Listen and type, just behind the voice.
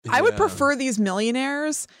I would prefer these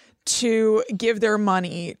millionaires to give their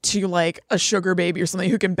money to like a sugar baby or something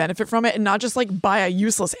who can benefit from it and not just like buy a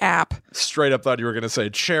useless app. Straight up thought you were going to say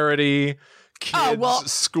charity,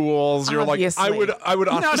 kids, schools. You're obviously. like, I would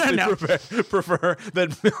honestly No. prefer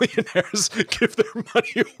that millionaires give their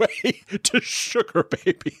money away to sugar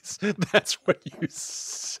babies. That's what you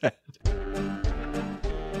said.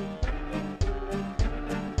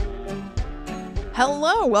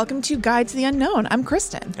 Hello, welcome to Guide to the Unknown. I'm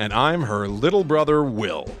Kristen. And I'm her little brother,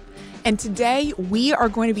 Will. And today we are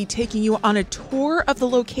going to be taking you on a tour of the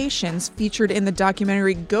locations featured in the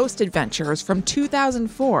documentary Ghost Adventures from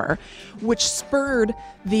 2004, which spurred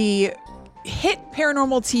the hit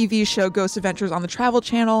paranormal TV show Ghost Adventures on the Travel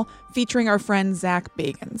Channel, featuring our friend Zach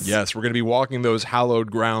Bagans. Yes, we're going to be walking those hallowed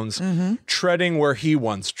grounds, treading where he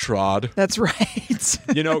once trod. That's right.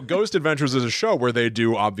 You know, Ghost Adventures is a show where they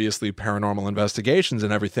do obviously paranormal investigations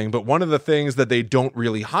and everything, but one of the things that they don't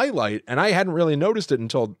really highlight, and I hadn't really noticed it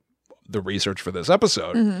until the research for this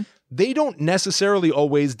episode, they don't necessarily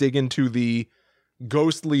always dig into the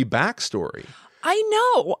ghostly backstory. I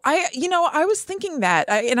know. I was thinking that,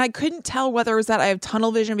 and I couldn't tell whether it was that I have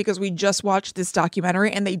tunnel vision because we just watched this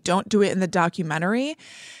documentary and they don't do it in the documentary.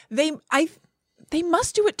 They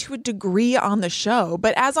must do it to a degree on the show,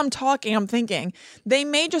 but as I'm talking, I'm thinking they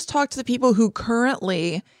may just talk to the people who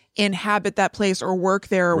currently inhabit that place or work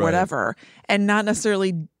there or whatever, and not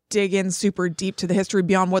necessarily dig in super deep to the history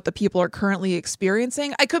beyond what the people are currently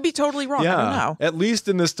experiencing. I could be totally wrong. I don't know. At least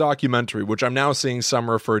in this documentary, which I'm now seeing some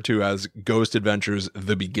refer to as Ghost Adventures: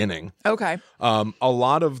 The Beginning. Okay. A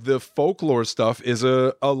lot of the folklore stuff is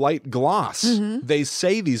a light gloss. They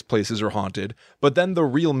say these places are haunted, but then the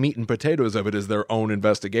real meat and potatoes of it is their own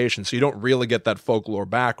investigation. So you don't really get that folklore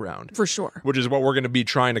background. For sure. Which is what we're going to be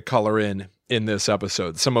trying to color in this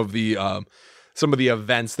episode. Some of the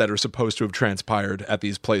events that are supposed to have transpired at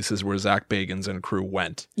these places where Zach Bagans and crew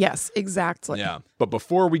went. Yes, exactly. Yeah. But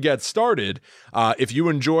before we get started, if you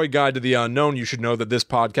enjoy Guide to the Unknown, you should know that this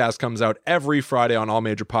podcast comes out every Friday on all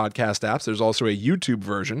major podcast apps. There's also a YouTube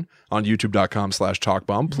version on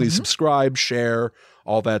youtube.com/talkbomb. Please subscribe, share,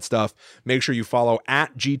 all that stuff. Make sure you follow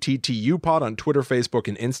at GTTUpod on Twitter, Facebook,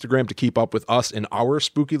 and Instagram to keep up with us in our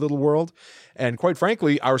spooky little world. And quite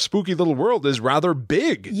frankly, our spooky little world is rather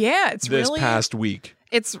big. Yeah, this past week.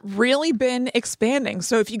 It's really been expanding.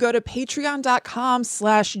 So if you go to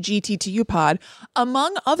patreon.com/GTTUpod,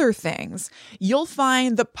 among other things, you'll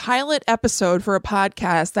find the pilot episode for a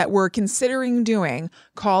podcast that we're considering doing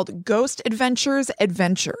called Ghost Adventures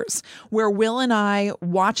Adventures, where Will and I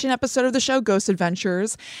watch an episode of the show Ghost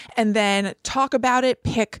Adventures and then talk about it,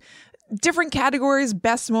 pick different categories: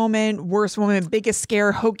 best moment, worst moment, biggest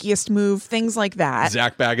scare, hokiest move, things like that.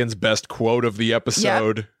 Zach Bagans' best quote of the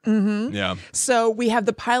episode. Yep. Yeah. So we have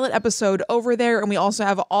the pilot episode over there, and we also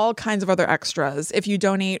have all kinds of other extras. If you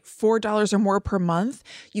donate $4 or more per month,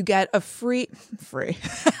 you get a free.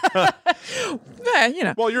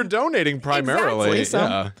 Well, you're donating primarily. Exactly.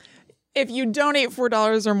 So if you donate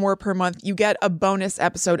 $4 or more per month, you get a bonus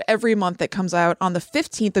episode every month that comes out on the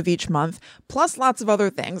 15th of each month, plus lots of other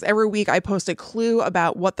things. Every week I post a clue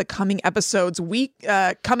about what the coming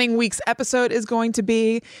week's episode is going to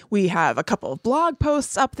be. We have a couple of blog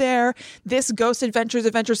posts up there. This Ghost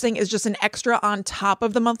Adventures thing is just an extra on top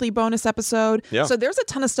of the monthly bonus episode. Yeah. So there's a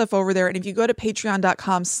ton of stuff over there. And if you go to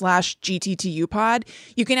patreon.com/GTTUpod,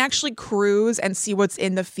 you can actually cruise and see what's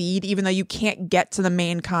in the feed, even though you can't get to the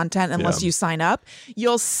main content unless you sign up.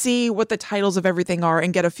 You'll see what the titles of everything are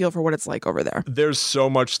and get a feel for what it's like over there. There's so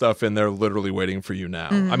much stuff in there literally waiting for you now.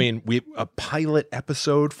 I mean, a pilot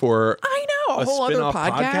episode for a whole other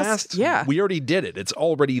podcast. Yeah. We already did it. It's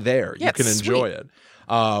already there. Yeah, you can enjoy it.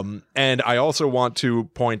 And I also want to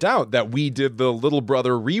point out that we did the Little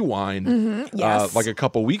Brother Rewind like a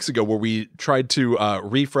couple weeks ago, where we tried to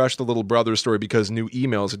refresh the Little Brother story because new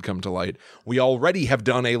emails had come to light. We already have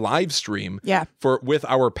done a live stream with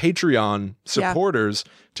our Patreon supporters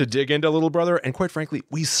to dig into Little Brother. And quite frankly,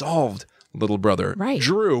 we solved Little Brother. Right.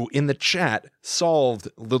 Drew in the chat solved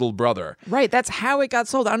Little Brother. Right. That's how it got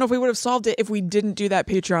solved. I don't know if we would have solved it if we didn't do that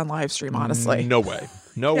Patreon live stream, honestly. No way.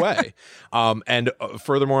 No way. And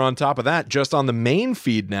furthermore, on top of that, just on the main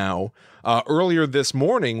feed now, earlier this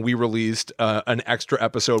morning, we released an extra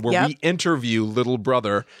episode where we interview Little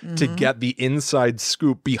Brother to get the inside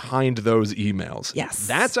scoop behind those emails. Yes.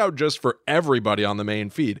 That's out just for everybody on the main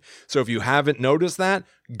feed. So if you haven't noticed that,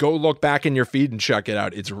 go look back in your feed and check it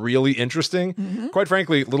out. It's really interesting. Quite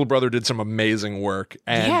frankly, Little Brother did some amazing work.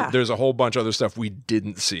 And there's a whole bunch of other stuff we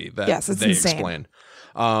didn't see that they explain.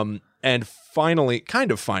 And finally,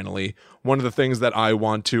 one of the things that I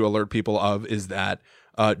want to alert people of is that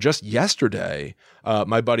just yesterday,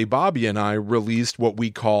 my buddy Bobby and I released what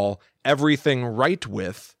we call Everything Right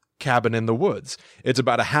With Cabin in the Woods. It's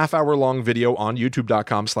about a half-hour long video on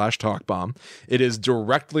youtube.com/talkbomb. It is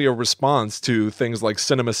directly a response to things like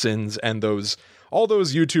CinemaSins and all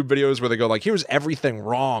those YouTube videos where they go like, here's everything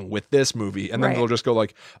wrong with this movie. And then they'll just go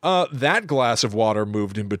like, that glass of water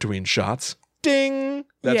moved in between shots. Ding!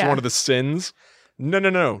 That's one of the sins. No.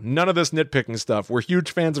 None of this nitpicking stuff. We're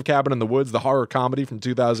huge fans of Cabin in the Woods, the horror comedy from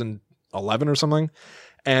 2011 or something.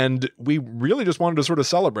 And we really just wanted to sort of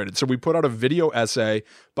celebrate it. So we put out a video essay.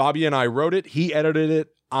 Bobby and I wrote it. He edited it.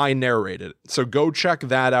 I narrated it. So go check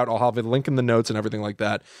that out. I'll have a link in the notes and everything like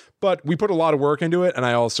that. But we put a lot of work into it. And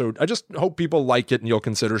I just hope people like it and you'll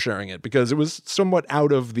consider sharing it because it was somewhat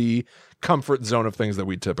out of the comfort zone of things that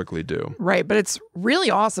we typically do. Right. But it's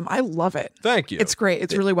really awesome. I love it. Thank you. It's great.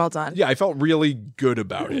 It's really well done. Yeah. I felt really good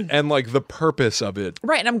about it and like the purpose of it.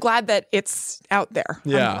 Right. And I'm glad that it's out there.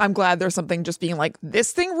 Yeah. I'm glad there's something just being like,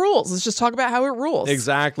 this thing rules. Let's just talk about how it rules.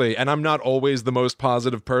 Exactly. And I'm not always the most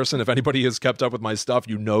positive person. If anybody has kept up with my stuff,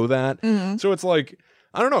 you know that. So it's like,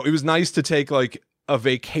 I don't know. It was nice to take like a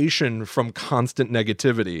vacation from constant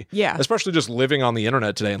negativity. Yeah. Especially just living on the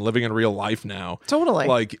internet today and living in real life now. Totally.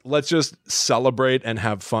 Like, let's just celebrate and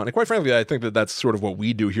have fun. And quite frankly, I think that that's sort of what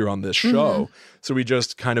we do here on this show. So we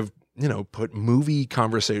just kind of, put movie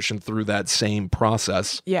conversation through that same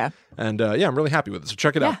process. Yeah. And I'm really happy with it. So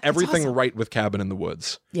check it out. Everything awesome. Right with Cabin in the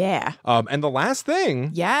Woods. Yeah. And the last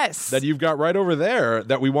thing that you've got right over there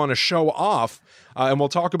that we want to show off, and we'll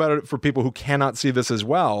talk about it for people who cannot see this as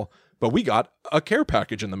well, but we got a care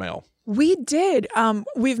package in the mail. We did.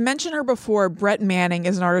 We've mentioned her before. Brett Manning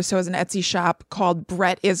is an artist who has an Etsy shop called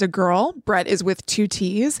Brett is a Girl. Brett is with 2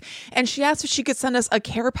 T's. And she asked if she could send us a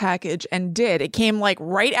care package and did. It came like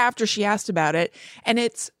right after she asked about it. And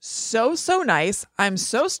it's so, so nice. I'm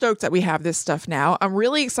so stoked that we have this stuff now. I'm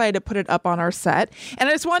really excited to put it up on our set. And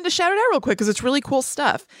I just wanted to shout it out real quick because it's really cool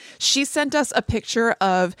stuff. She sent us a picture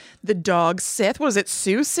of the dog Sith. What is it?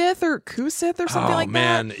 Sue Sith or Koo Sith or something like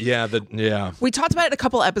that? Oh, man. Yeah. We talked about it a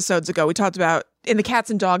couple episodes ago. We talked about in the Cats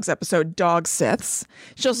and Dogs episode, dog Siths.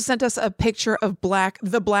 She also sent us a picture of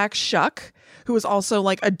the Black Shuck, who is also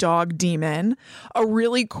like a dog demon. A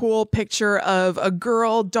really cool picture of a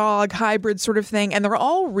girl dog hybrid sort of thing. And they're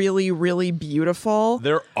all really, really beautiful.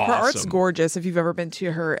 They're awesome. Her art's gorgeous if you've ever been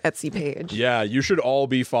to her Etsy page. Yeah, you should all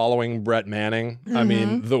be following Brett Manning. I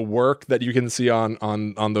mean, the work that you can see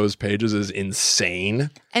on those pages is insane.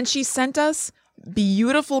 And she sent us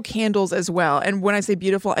beautiful candles as well. And when I say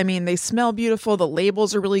beautiful, I mean they smell beautiful. The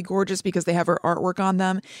labels are really gorgeous because they have her artwork on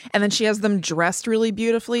them. And then she has them dressed really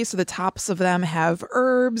beautifully. So the tops of them have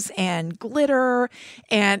herbs and glitter.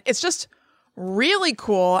 And it's just really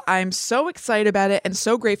cool. I'm so excited about it and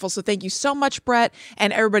so grateful. So thank you so much, Brett.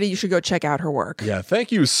 And everybody, you should go check out her work. Yeah,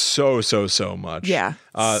 thank you so much. Yeah,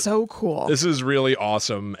 so cool. This is really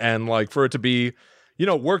awesome. And like for it to be,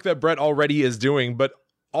 work that Brett already is doing, but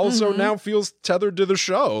also now feels tethered to the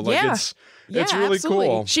show. Like it's really absolutely.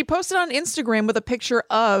 cool. She posted on Instagram with a picture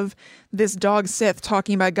of this dog Sith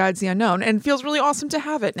talking about Guides the Unknown, and it feels really awesome to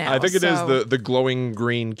have it now. I think it is the glowing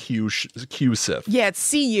green Q Sith. Yeah, it's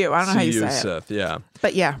CU. I don't know how you say Sith, it. yeah.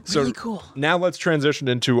 But yeah, really so cool. Now let's transition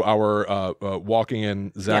into our walking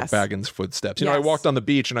in Zach Bagans' footsteps. I walked on the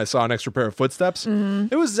beach and I saw an extra pair of footsteps.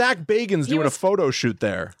 It was Zach Bagans doing a photo shoot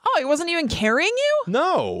there. Oh, he wasn't even carrying you?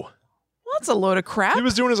 No. Well, that's a load of crap. He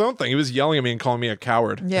was doing his own thing. He was yelling at me and calling me a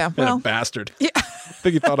coward. Yeah, and well. a bastard. Yeah. I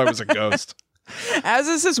think he thought I was a ghost. As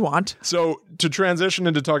is his wont. So to transition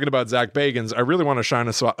into talking about Zach Bagans, I really want to shine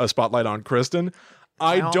a spotlight on Kristen.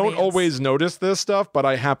 I don't always notice this stuff, but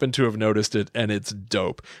I happen to have noticed it, and it's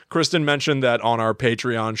dope. Kristen mentioned that on our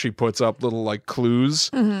Patreon, she puts up little like clues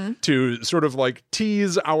to sort of like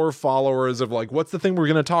tease our followers of like, what's the thing we're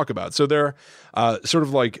going to talk about? So they're sort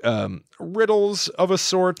of like riddles of a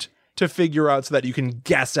sort to figure out so that you can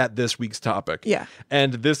guess at this week's topic. Yeah.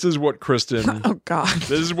 And this is what Kristen Oh God.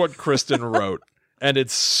 This is what Kristen wrote, and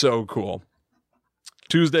it's so cool.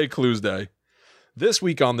 Tuesday Clues Day. This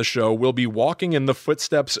week on the show, we'll be walking in the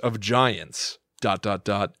footsteps of giants. ...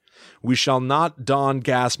 We shall not don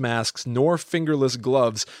gas masks nor fingerless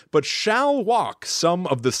gloves, but shall walk some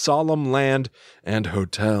of the solemn land and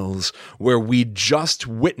hotels where we just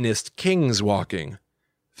witnessed kings walking.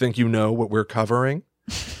 Think you know what we're covering?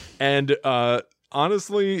 And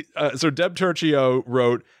honestly, so Deb Turchio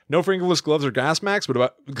wrote, no fingerless gloves or gas masks? What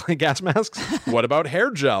about gas masks? What about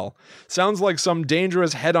hair gel? Sounds like some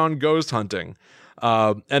dangerous head-on ghost hunting.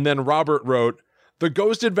 And then Robert wrote, the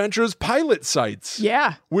Ghost Adventures pilot sites.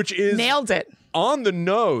 Yeah. Which is Nailed it. on the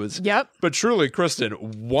nose. Yep. But truly, Kristen,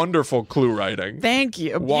 wonderful clue writing. Thank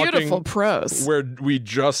you. Walking Beautiful prose. Where we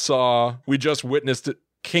just witnessed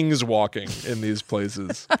kings walking in these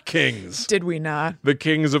places. Kings. Did we not? The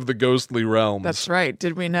kings of the ghostly realms. That's right.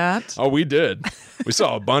 Did we not? Oh, we did. We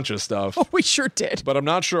saw a bunch of stuff. Oh, we sure did. But I'm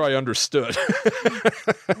not sure I understood.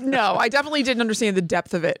 No, I definitely didn't understand the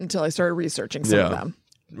depth of it until I started researching some of them.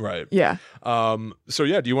 Right. Yeah. So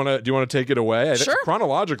yeah, do you want to take it away? Sure.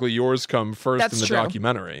 Chronologically, yours come first That's in the true.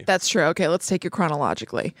 documentary. That's true. Okay, let's take it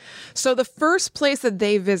chronologically. So the first place that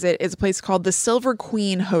they visit is a place called the Silver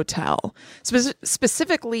Queen Hotel.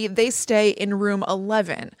 Specifically, they stay in room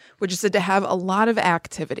 11, which is said to have a lot of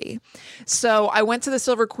activity. So I went to the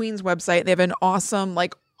Silver Queen's website. They have an awesome,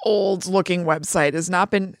 old looking website. It's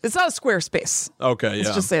not a Squarespace. Okay, yeah.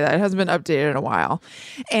 Let's just say that. It hasn't been updated in a while.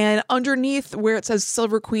 And underneath where it says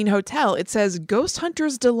Silver Queen Hotel, it says Ghost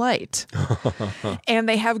Hunter's Delight. And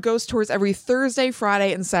they have ghost tours every Thursday,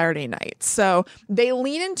 Friday, and Saturday night. So they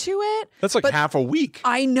lean into it. That's like half a week.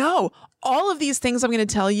 I know. All of these things I'm going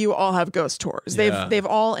to tell you all have ghost tours. Yeah. They've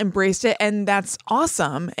all embraced it, and that's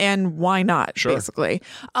awesome. And why not, Sure. basically?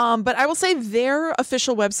 But I will say their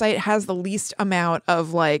official website has the least amount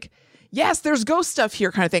of yes, there's ghost stuff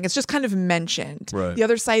here kind of thing. It's just kind of mentioned. Right. The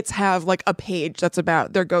other sites have a page that's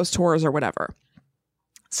about their ghost tours or whatever.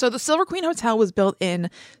 So the Silver Queen Hotel was built in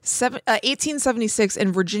 1876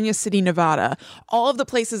 in Virginia City, Nevada. All of the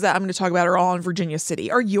places that I'm going to talk about are all in Virginia City.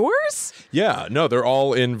 Are yours? Yeah, no, they're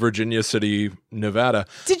all in Virginia City, Nevada.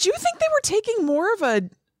 Did you think they were taking more of a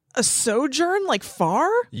sojourn far?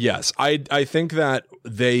 Yes, I think that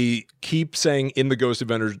they keep saying in the Ghost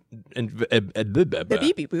Adventures Beep,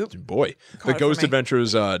 boop. boy, Caught the it Ghost for me.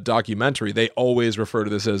 Adventures documentary, they always refer to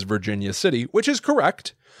this as Virginia City, which is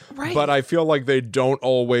correct. Right. But I feel like they don't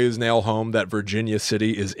always nail home that Virginia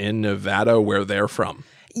City is in Nevada, where they're from.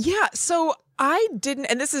 Yeah, so I didn't,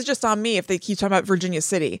 and this is just on me if they keep talking about Virginia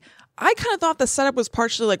City. I kind of thought the setup was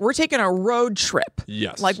partially we're taking a road trip.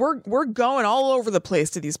 Yes. We're going all over the place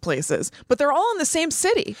to these places, but they're all in the same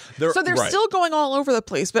city. They're right. Still going all over the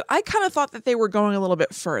place, but I kind of thought that they were going a little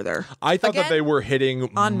bit further. I thought that Again, they were hitting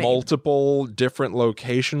on me. multiple different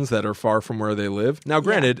locations that are far from where they live. Now,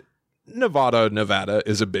 granted, Nevada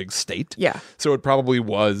is a big state. Yeah. So it probably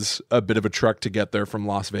was a bit of a trek to get there from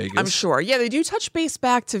Las Vegas. I'm sure. Yeah, they do touch base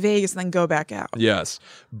back to Vegas and then go back out. Yes.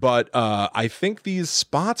 But I think these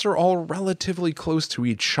spots are all relatively close to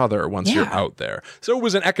each other once you're Yeah. out there. So it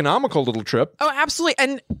was an economical little trip. Oh, absolutely.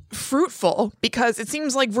 And fruitful, because it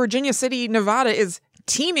seems like Virginia City, Nevada is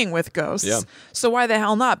teeming with ghosts. Yeah. So why the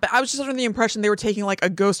hell not? But I was just under the impression they were taking a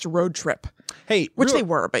ghost road trip, Hey, which they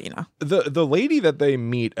were, but the lady that they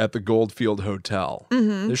meet at the Goldfield Hotel,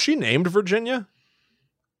 is she named Virginia?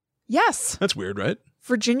 Yes. That's weird, right?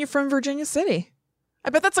 Virginia from Virginia City. I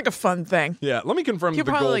bet that's a fun thing. Yeah, let me confirm the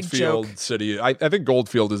People probably Goldfield joke. City. I think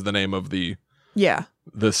Goldfield is the name of the Yeah.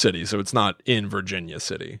 city, so it's not in Virginia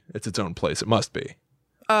City. It's its own place. It must be.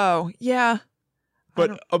 Oh, yeah.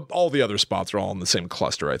 But all the other spots are all in the same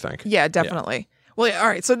cluster, I think. Yeah, definitely. Well, yeah, all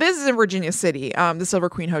right. So this is in Virginia City, the Silver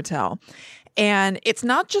Queen Hotel. And it's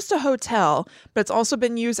not just a hotel, but it's also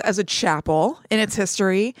been used as a chapel in its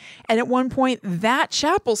history. And at one point, that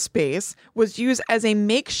chapel space was used as a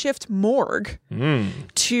makeshift morgue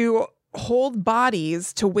to hold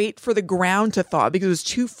bodies to wait for the ground to thaw because it was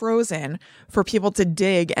too frozen for people to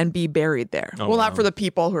dig and be buried there. Oh, well, wow. not for the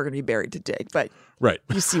people who are going to be buried to dig, but Right.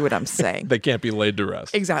 you see what I'm saying. They can't be laid to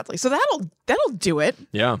rest. Exactly. So that'll do it.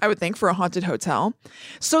 Yeah. I would think, for a haunted hotel.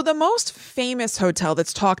 So the most famous hotel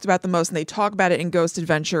that's talked about the most, and they talk about it in Ghost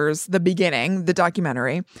Adventures, the beginning, the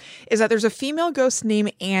documentary, is that there's a female ghost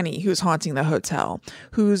named Annie who's haunting the hotel,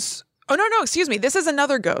 who's Oh, no, excuse me. This is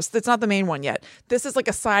another ghost. That's not the main one yet. This is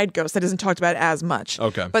a side ghost that isn't talked about as much.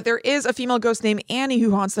 Okay. But there is a female ghost named Annie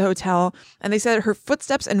who haunts the hotel, and they said her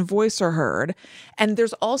footsteps and voice are heard. And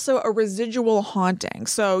there's also a residual haunting.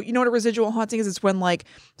 So you know what a residual haunting is? It's when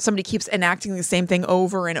somebody keeps enacting the same thing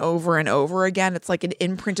over and over and over again. It's like an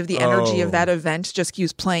imprint of the energy of that event just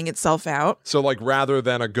keeps playing itself out. So rather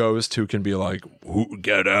than a ghost who can be "Who,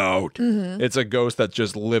 get out," it's a ghost that's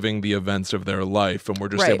just living the events of their life, and we're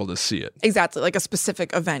just Right. able to see it. Exactly, like a specific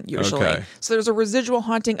event usually. Okay. So there's a residual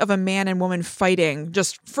haunting of a man and woman fighting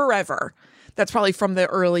just forever. That's probably from the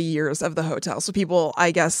early years of the hotel. So people,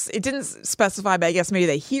 I guess, it didn't specify, but I guess maybe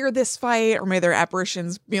they hear this fight, or maybe their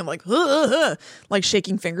apparitions being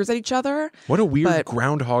shaking fingers at each other. What a weird But-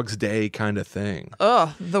 Groundhog's Day kind of thing. Ugh,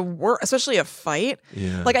 the worst, especially a fight.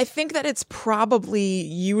 Yeah. I think that it's probably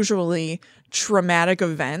usually traumatic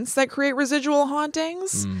events that create residual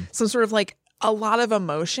hauntings. Some sort of a lot of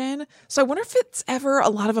emotion. So I wonder if it's ever a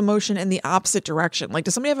lot of emotion in the opposite direction. Like,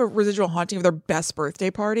 does somebody have a residual haunting of their best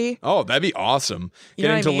birthday party? Oh, that'd be awesome. You know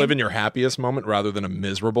Getting what to I mean? live in your happiest moment rather than a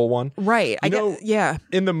miserable one. Right. Yeah.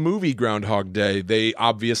 In the movie Groundhog Day, they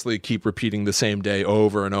obviously keep repeating the same day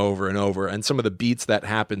over and over and over. And some of the beats that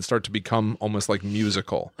happen start to become almost like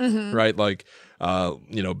musical, right? Like,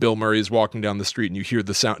 Bill Murray's walking down the street and you hear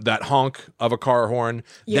the sound, that honk of a car horn.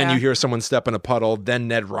 Then Yeah. you hear someone step in a puddle. Then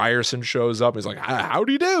Ned Ryerson shows up. He's like,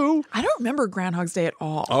 howdy do. I don't remember Groundhog's Day at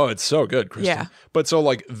all. Oh, it's so good, Kristen. Yeah. But so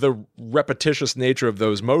like the repetitious nature of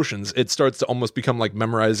those motions, it starts to almost become like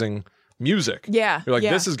memorizing music. Yeah, You're like,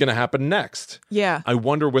 yeah. this is going to happen next. Yeah. I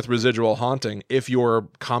wonder with residual haunting, if you're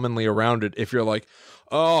commonly around it, if you're like,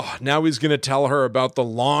 oh, now he's going to tell her about the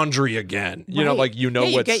laundry again. You know, Right. like, Yeah,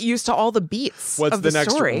 you get used to all the beats what's of the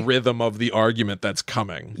next story. rhythm of the argument that's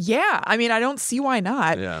coming. Yeah, I mean, I don't see why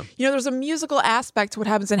not. Yeah. There's a musical aspect to what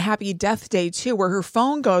happens in Happy Death Day too, where her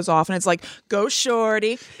phone goes off and it's like, "Go,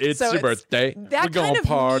 shorty!" It's So your birthday. That We're gonna kind of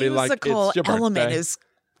party like it's musical your element birthday. is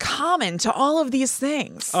common to all of these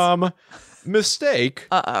things. Mistake.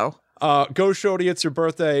 Uh-oh. Go Shorty, It's Your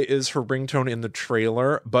Birthday is her ringtone in the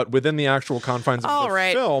trailer, but within the actual confines of All the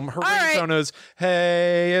right. film, her All right. maybe is,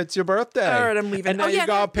 hey, it's your birthday. All right, I'm leaving. And now you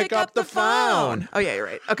gotta pick up the phone. Oh yeah, you're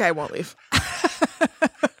right. Okay, I won't leave.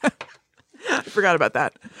 I forgot about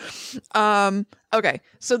that. Okay,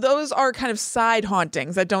 so those are kind of side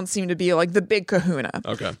hauntings that don't seem to be like the big kahuna.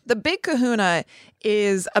 Okay. The big kahuna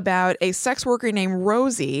is about a sex worker named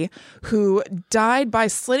Rosie who died by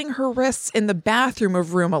slitting her wrists in the bathroom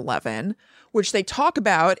of room 11, which they talk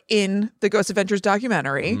about in the Ghost Adventures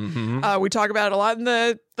documentary. We talk about it a lot in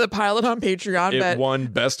the pilot on Patreon. It but won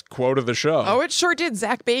best quote of the show. Oh, it sure did.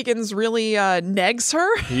 Zach Bagans really negs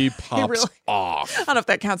her. He pops really- off. I don't know if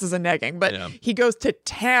that counts as a negging, but Yeah. he goes to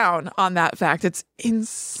town on that fact. It's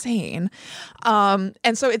insane.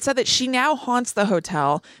 And so it said that she now haunts the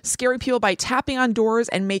hotel, scaring people by tapping on doors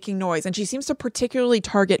and making noise. And she seems to particularly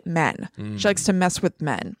target men. She likes to mess with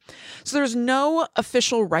men. So there's no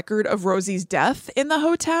official record of Rosie's death in the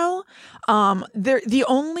hotel. The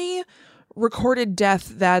only recorded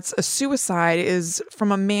death that's a suicide is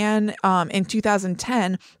from a man in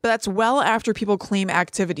 2010, but that's well after people claim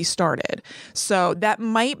activity started. So that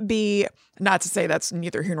might be, not to say that's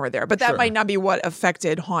neither here nor there, but that Sure. might not be what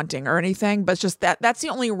affected haunting or anything, but it's just that's the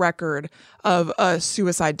only record of a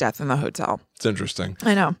suicide death in the hotel. It's interesting.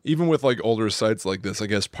 I know. Even with like older sites like this, I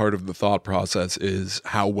guess part of the thought process is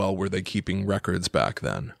how well were they keeping records back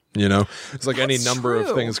then? You know, it's like any That's number of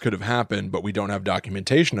true. things could have happened, but we don't have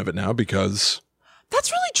documentation of it now because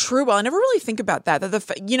That's really true. Well, I never really think about that.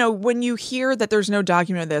 When you hear that there's no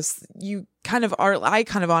document of this, I kind of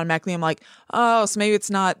automatically am like, oh, so maybe it's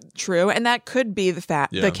not true. And that could be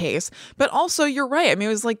the case. But also, you're right. I mean,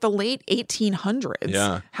 it was like the late 1800s.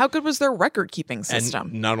 Yeah. How good was their record keeping system?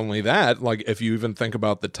 And not only that, like if you even think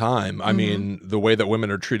about the time, I mean, the way that women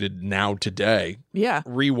are treated now today, Yeah.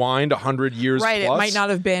 rewind 100 years Right. plus, It might not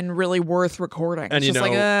have been really worth recording. and It's you just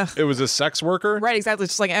know, like, it was a sex worker. right. Exactly.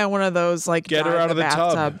 It's just like, one of those, like, Get her dive out of the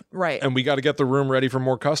bathtub. tub. Right. And we got to get the room ready for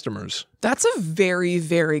more customers. That's a very,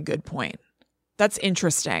 very good point. That's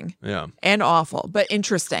interesting Yeah. and awful, but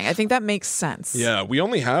interesting. I think that makes sense. Yeah, we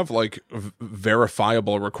only have like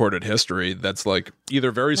verifiable recorded history that's like either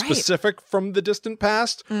very specific from the distant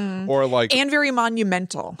past or like And very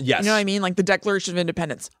monumental. Yes. You know what I mean? Like the Declaration of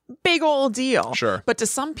Independence. Big old deal. Sure. But to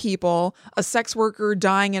some people, a sex worker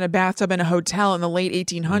dying in a bathtub in a hotel in the late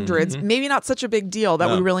 1800s, maybe not such a big deal that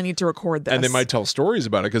we really need to record this. and they might tell stories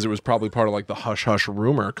about it because it was probably part of like the hush hush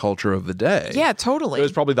rumor culture of the day. Yeah, totally. It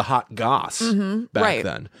was probably the hot goss back Right.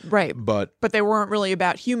 then. Right. But But they weren't really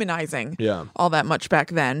about humanizing Yeah. all that much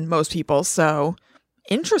back then, most people. So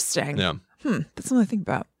interesting. yeah. That's something to think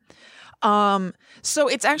about. So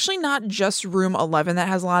it's actually not just room 11 that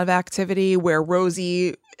has a lot of activity where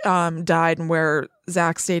Rosie died and where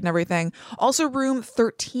Zach stayed and everything. Also, room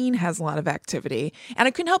 13 has a lot of activity. And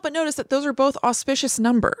I couldn't help but notice that those are both auspicious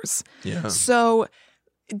numbers. Yeah. So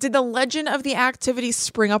did the legend of the activity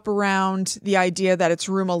spring up around the idea that it's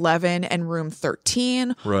room 11 and room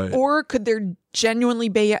 13? Right. Or could there genuinely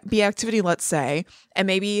be activity, let's say, and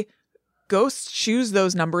maybe ghosts choose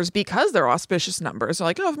those numbers because they're auspicious numbers? They're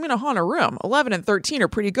like, oh, if I'm going to haunt a room, 11 and 13 are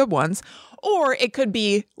pretty good ones. Or it could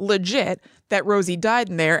be legit that Rosie died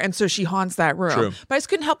in there, and so she haunts that room. True. But I just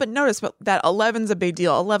couldn't help but notice that 11's a big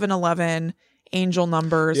deal. 1111, angel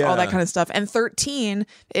numbers, all that Yeah. kind of stuff. And 13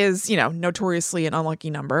 is, notoriously an unlucky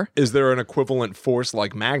number. Is there an equivalent force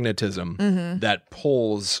like magnetism that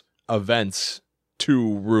pulls events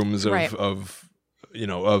to rooms Right. of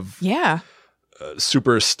Yeah.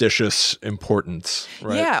 superstitious importance,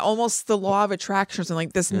 right? Yeah, almost the law of attraction or something.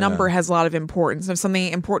 Like this number has a lot of importance. If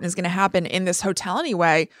something important is going to happen in this hotel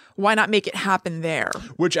anyway, why not make it happen there?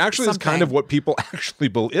 Which actually is kind of what people actually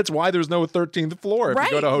believe. It's why there's no 13th floor if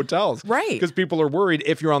you go to hotels. Right. Because people are worried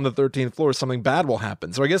if you're on the 13th floor, something bad will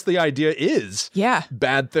happen. So I guess the idea is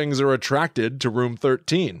bad things are attracted to room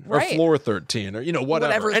 13 or floor 13 or,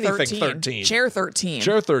 whatever. Anything 13. Chair 13.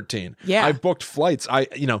 Chair 13. Yeah. I've booked flights.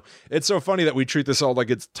 It's so funny that we treat this all like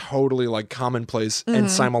it's totally like commonplace and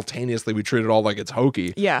simultaneously we treat it all like it's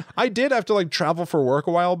hokey. Yeah. I did have to like travel for work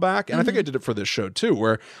a while back, and I think I did it for this show too,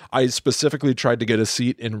 where I specifically tried to get a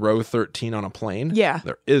seat in row 13 on a plane. Yeah.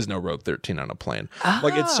 There is no row 13 on a plane.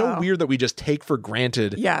 Like, it's so weird that we just take for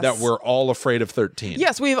granted that we're all afraid of 13.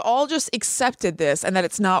 Yes, we've all just accepted this and that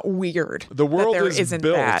it's not weird. The world is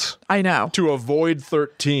built that. I know. to avoid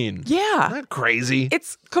 13. Yeah. Isn't that crazy?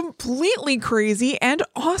 It's completely crazy and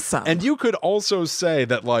awesome. And you could also say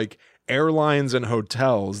that, like, airlines and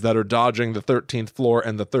hotels that are dodging the 13th floor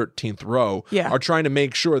and the 13th row are trying to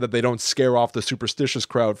make sure that they don't scare off the superstitious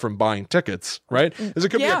crowd from buying tickets, right? Because it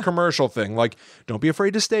could be a commercial thing. Like, don't be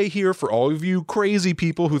afraid to stay here for all of you crazy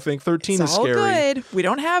people who think 13 is scary. Good. We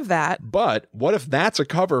don't have that. But what if that's a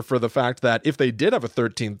cover for the fact that if they did have a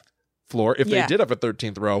 13th floor, if they did have a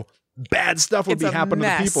 13th row, bad stuff would be happening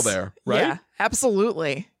to the people there, right? Yeah,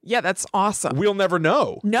 absolutely. Yeah, that's awesome. We'll never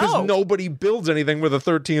know. No. Because nobody builds anything with a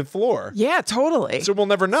 13th floor. Yeah, totally. So we'll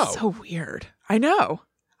never know. So weird. I know.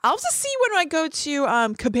 I'll have to see when I go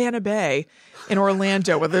to Cabana Bay in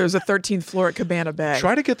Orlando, whether there's a 13th floor at Cabana Bay.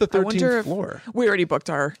 Try to get the 13th floor. We already booked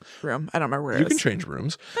our room. I don't remember where it is. You can change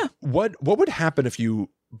rooms. Huh. What would happen if you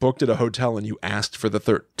booked at a hotel and you asked for the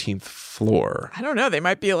 13th floor? I don't know. They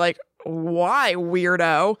might be like, why,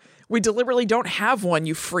 weirdo? We deliberately don't have one,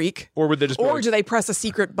 you freak. Or would they just do they press a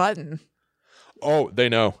secret button? Oh, they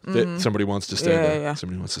know that somebody wants to stay there. Yeah.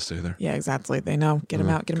 Somebody wants to stay there. Yeah, exactly. They know. Get them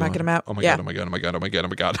out, get them out, get them out. Oh my God, oh my God, oh my God, oh my God, oh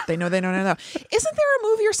my God. They know. Isn't there a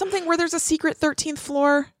movie or something where there's a secret 13th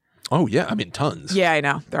floor? Oh, yeah. I mean, tons. Yeah, I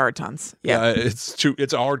know. There are tons. Yeah.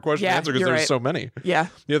 It's a hard question to answer because there's so many. Yeah.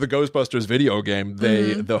 The Ghostbusters video game,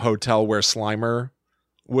 the hotel where Slimer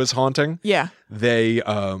was haunting. Yeah. They,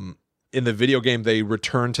 in the video game, they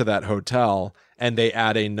return to that hotel and they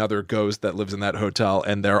add another ghost that lives in that hotel,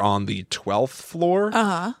 and they're on the 12th floor.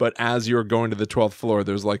 Uh-huh. But as you're going to the 12th floor,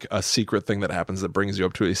 there's like a secret thing that happens that brings you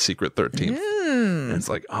up to a secret 13th. And it's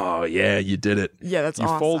like, oh, yeah, you did it. Yeah, that's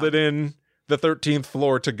awesome. You folded in the 13th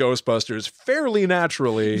floor to Ghostbusters fairly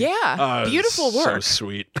naturally. Yeah. Beautiful work. So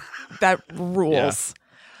sweet. That rules.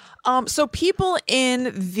 Yeah. So people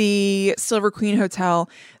in the Silver Queen Hotel,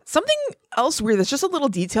 something else weird that's just a little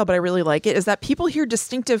detail, but I really like it, is that people hear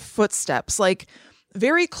distinctive footsteps, like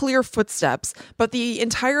very clear footsteps, but the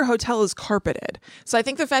entire hotel is carpeted. So I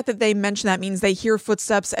think the fact that they mention that means they hear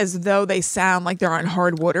footsteps as though they sound like they're on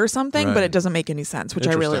hardwood or something, but it doesn't make any sense, which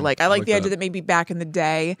I really like. I like the idea that maybe back in the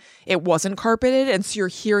day it wasn't carpeted, and so you're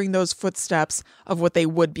hearing those footsteps of what they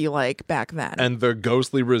would be like back then. And the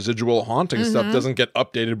ghostly residual haunting stuff doesn't get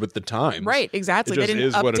updated with the times. Right, exactly. They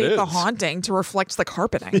didn't update the haunting to reflect the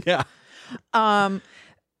carpeting. Yeah.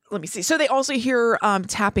 Let me see. So they also hear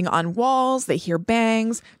tapping on walls. They hear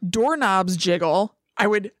bangs. Doorknobs jiggle. I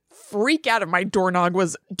would freak out if my doorknob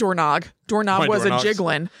was a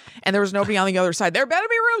jiggling and there was nobody on the other side. There better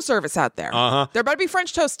be room service out there. There better be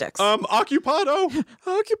French toast sticks. Occupado.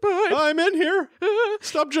 Occupied. I'm in here.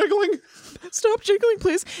 Stop jiggling. Stop jiggling,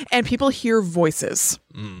 please. And people hear voices.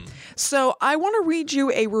 So I want to read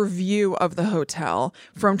you a review of the hotel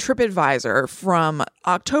from TripAdvisor from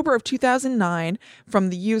October of 2009 from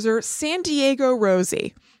the user San Diego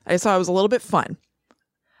Rosie. I just thought it was a little bit fun.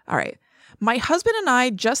 All right. My husband and I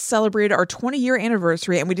just celebrated our 20-year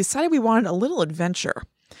anniversary, and we decided we wanted a little adventure.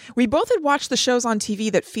 We both had watched the shows on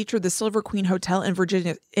TV that featured the Silver Queen Hotel in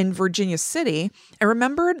Virginia City, and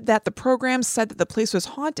remembered that the program said that the place was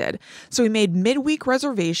haunted, so we made midweek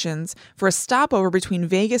reservations for a stopover between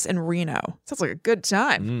Vegas and Reno. Sounds like a good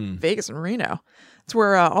time. Vegas and Reno. It's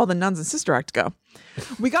where all the nuns in Sister Act go.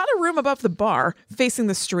 We got a room above the bar, facing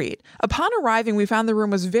the street. Upon arriving, we found the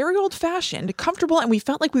room was very old-fashioned, comfortable, and we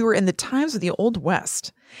felt like we were in the times of the Old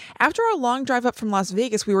West. After our long drive up from Las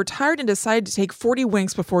Vegas, we were tired and decided to take 40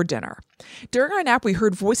 winks before dinner. During our nap, we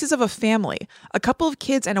heard voices of a family, a couple of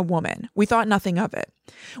kids and a woman. We thought nothing of it.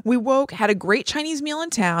 We woke, had a great Chinese meal in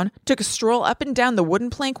town, took a stroll up and down the wooden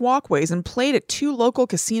plank walkways, and played at 2 local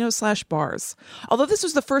casinos/bars. Although this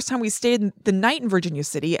was the first time we stayed the night in Virginia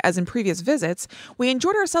City, as in previous visits, we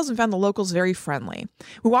enjoyed ourselves and found the locals very friendly.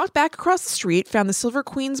 We walked back across the street, found the Silver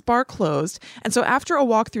Queen's bar closed, and so after a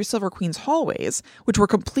walk through Silver Queen's hallways, which were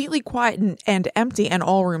completely quiet and empty and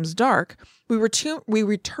all rooms dark, we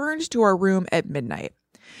returned to our room at midnight.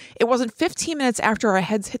 It wasn't 15 minutes after our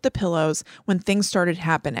heads hit the pillows when things started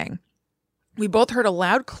happening. We both heard a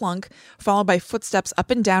loud clunk, followed by footsteps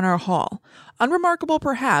up and down our hall. Unremarkable,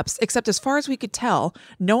 perhaps, except as far as we could tell,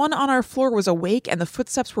 no one on our floor was awake and the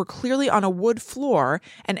footsteps were clearly on a wood floor,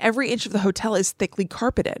 and every inch of the hotel is thickly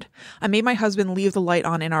carpeted. I made my husband leave the light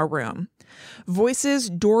on in our room. Voices,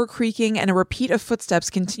 door creaking, and a repeat of footsteps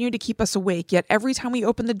continued to keep us awake, yet every time we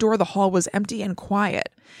opened the door, the hall was empty and quiet.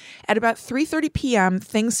 At about 3:30 p.m.,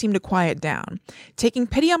 things seemed to quiet down. Taking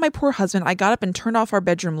pity on my poor husband, I got up and turned off our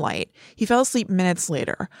bedroom light. He fell asleep minutes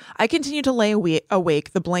later. I continued to lay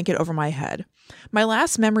awake, the blanket over my head. My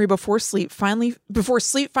last memory before sleep finally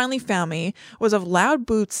found me was of loud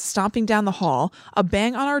boots stomping down the hall, a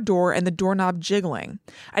bang on our door, and the doorknob jiggling.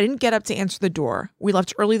 I didn't get up to answer the door. We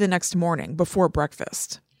left early the next morning, before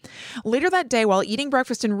breakfast. Later that day, while eating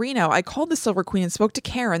breakfast in Reno, I called the Silver Queen and spoke to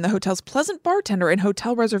Karen, the hotel's pleasant bartender and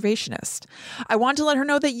hotel reservationist. I wanted to let her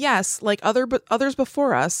know that yes, like others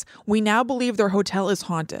before us, we now believe their hotel is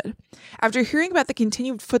haunted. After hearing about the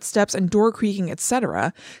continued footsteps and door creaking,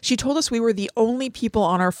 etc., she told us we were the only people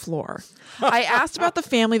on our floor. I asked about the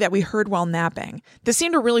family that we heard while napping. This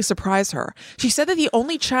seemed to really surprise her. She said that the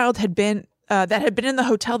only child that had been in the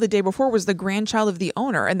hotel the day before was the grandchild of the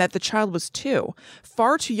owner, and that the child was 2,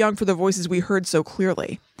 far too young for the voices we heard so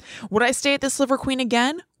clearly. Would I stay at the Silver Queen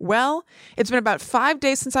again? Well, it's been about 5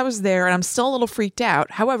 days since I was there, and I'm still a little freaked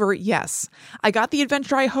out. However, yes, I got the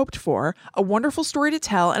adventure I hoped for, a wonderful story to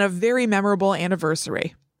tell, and a very memorable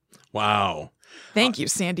anniversary. Wow. Thank you,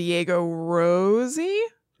 San Diego Rosie.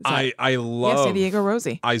 I love... Yeah, San Diego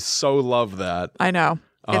Rosie. I so love that. I know.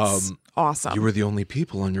 It's awesome. You were the only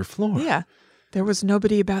people on your floor. Yeah. There was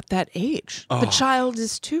nobody about that age. The child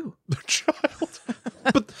is 2. The child?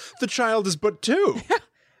 But the child is but 2.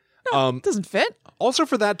 No, it doesn't fit. Also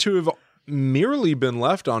for that to have merely been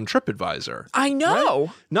left on TripAdvisor. I know.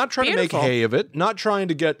 Right? Not trying Beautiful. to make hay of it. Not trying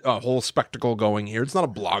to get a whole spectacle going here. It's not a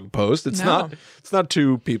blog post. It's No. not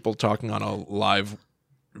 2 people talking on a live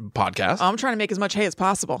podcast. I'm trying to make as much hay as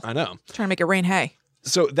possible. I know. Trying to make it rain hay.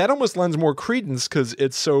 So that almost lends more credence because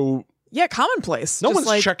it's so... Yeah, commonplace. No Just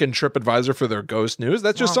one's checking TripAdvisor for their ghost news.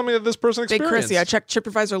 That's just something that this person Big experienced. Chrissy, I checked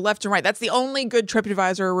TripAdvisor left and right. That's the only good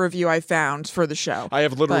TripAdvisor review I found for the show. I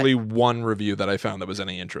have literally one review that I found that was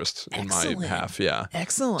any interest in my Excellent. behalf. Yeah.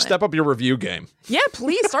 Excellent. Step up your review game. Yeah,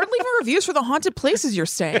 please start leaving reviews for the haunted places you're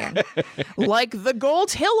staying. Like the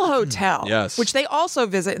Gold Hill Hotel, Yes. which they also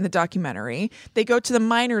visit in the documentary. They go to the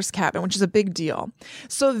Miners Cabin, which is a big deal.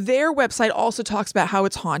 So their website also talks about how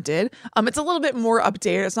it's haunted. It's a little bit more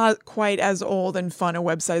updated. It's not quite as old and fun a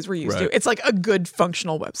website as we're used Right. to. It's like a good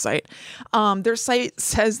functional website. Their site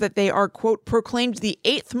says that they are, quote, proclaimed the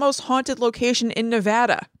 8th most haunted location in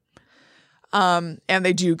Nevada. And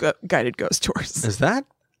they do guided ghost tours. Is that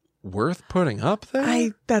worth putting up there?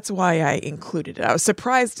 That's why I included it. I was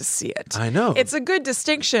surprised to see it. I know. It's a good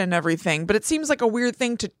distinction and everything, but it seems like a weird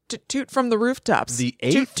thing to toot from the rooftops. The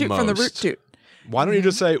toot, 8th toot from the most. toot. Why don't you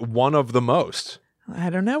just say one of the most? I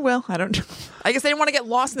don't know, Will. I don't know. I guess they didn't want to get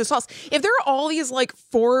lost in the sauce. If there are all these like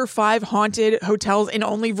 4 or 5 haunted hotels in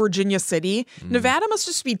only Virginia City, Nevada must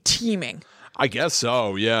just be teeming. I guess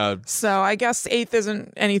so, yeah. So I guess 8th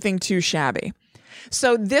isn't anything too shabby.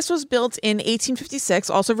 So this was built in 1856,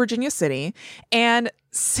 also Virginia City, and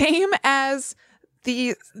same as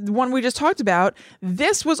the one we just talked about,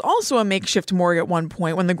 this was also a makeshift morgue at one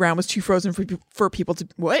point when the ground was too frozen for people to...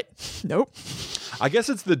 What? Nope. I guess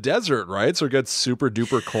it's the desert, right? So it gets super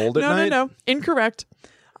duper cold at night? No. Incorrect.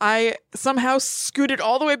 I somehow scooted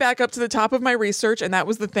all the way back up to the top of my research, and that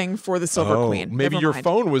was the thing for the Silver Queen. Maybe Never your mind.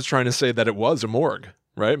 phone was trying to say that it was a morgue,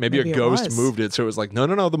 right? Maybe Maybe a it ghost was. moved it, so it was like, no,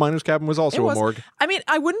 the Miners Cabin was also It was. a morgue. I mean,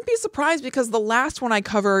 I wouldn't be surprised because the last one I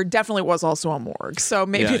covered definitely was also a morgue. So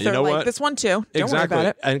maybe Yeah, you they're know like, what? this one too. Don't Exactly. worry about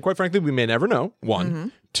it. And quite frankly, we may never know. 1. Mm-hmm.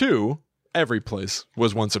 2, every place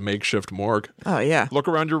was once a makeshift morgue. Oh, yeah. Look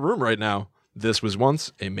around your room right now. This was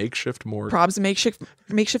once a makeshift morgue. Probs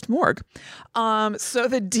makeshift morgue. So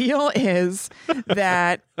the deal is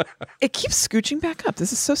that it keeps scooching back up.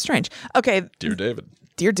 This is so strange. Okay. Dear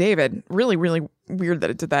David. Really, really weird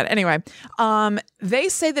that it did that. Anyway, they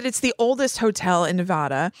say that it's the oldest hotel in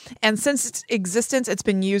Nevada, and since its existence, it's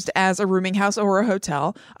been used as a rooming house or a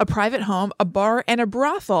hotel, a private home, a bar, and a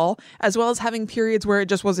brothel, as well as having periods where it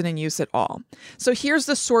just wasn't in use at all. So here's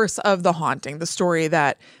the source of the haunting, the story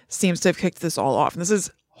that seems to have kicked this all off. And this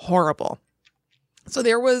is horrible. So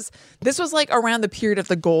this was like around the period of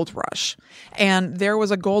the gold rush, and there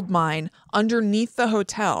was a gold mine underneath the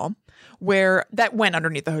hotel where that went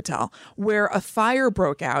underneath the hotel, where a fire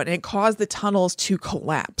broke out and it caused the tunnels to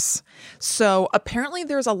collapse. So apparently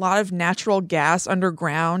there's a lot of natural gas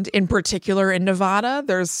underground, in particular in Nevada.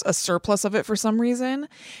 There's a surplus of it for some reason,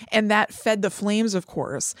 and that fed the flames, of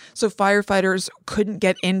course. So firefighters couldn't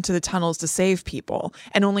get into the tunnels to save people,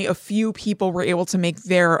 and only a few people were able to make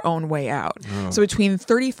their own way out. So between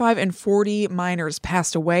 35 and 40 miners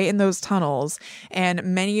passed away in those tunnels, and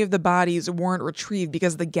many of the bodies weren't retrieved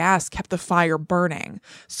because the gas kept the fire burning.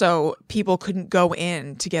 So people couldn't go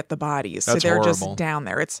in to get the bodies. That's so they're horrible. just down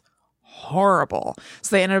there. It's horrible.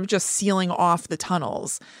 So they ended up just sealing off the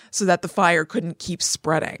tunnels so that the fire couldn't keep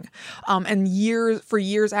spreading. And for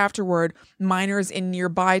years afterward, miners in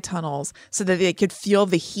nearby tunnels said that they could feel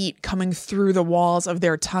the heat coming through the walls of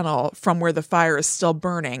their tunnel from where the fire is still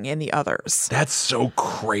burning in the others. That's so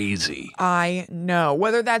crazy. I know.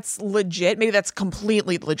 Whether that's legit, maybe that's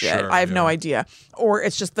completely legit. Sure, I have no yeah. idea. Or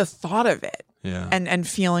it's just the thought of it. Yeah. And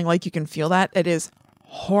feeling like you can feel that. It is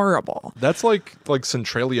horrible. That's like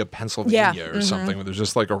Centralia, Pennsylvania or something, where there's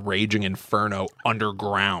just like a raging inferno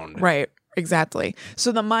underground. Right. Exactly.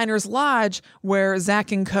 So the Miners Lodge, where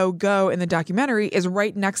Zach and Co go in the documentary, is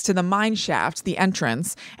right next to the mine shaft, the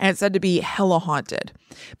entrance, and it's said to be hella haunted.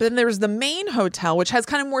 But then there's the main hotel, which has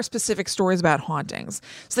kind of more specific stories about hauntings.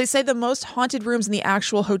 So they say the most haunted rooms in the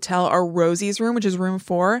actual hotel are Rosie's room, which is room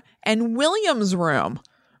 4, and William's room,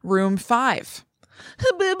 room 5.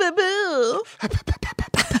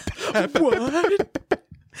 What?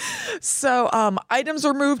 So items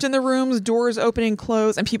are moved in the rooms, doors open and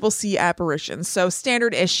close, and people see apparitions. So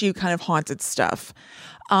standard issue kind of haunted stuff.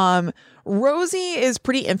 Rosie is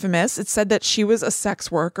pretty infamous. It's said that she was a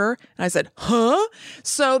sex worker. And I said, huh?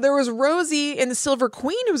 So there was Rosie in the Silver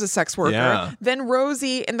Queen who was a sex worker. Yeah. Then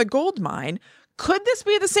Rosie in the gold mine. Could this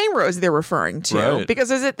be the same Rosie they're referring to? Right. Because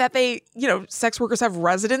is it that they, sex workers have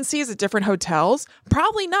residencies at different hotels?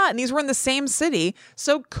 Probably not. And these were in the same city.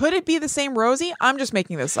 So could it be the same Rosie? I'm just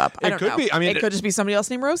making this up. I It don't could know. be. I mean, it could just be somebody else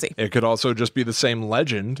named Rosie. It could also just be the same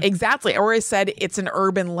legend. Exactly. Or I said it's an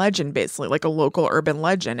urban legend, basically, like a local urban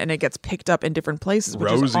legend, and it gets picked up in different places. Which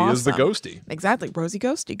Rosie is, awesome. is the ghosty. Exactly. Rosie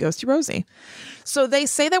Ghosty. Ghosty Rosie. So they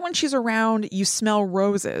say that when she's around, you smell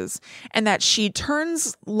roses, and that she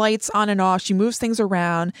turns lights on and off. She moves things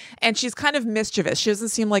around, and she's kind of mischievous. She doesn't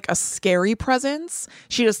seem like a scary presence.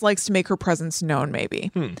 She just likes to make her presence known, maybe.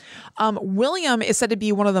 William is said to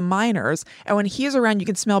be one of the miners, and when he is around, you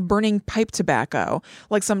can smell burning pipe tobacco,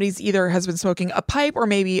 like somebody's either has been smoking a pipe or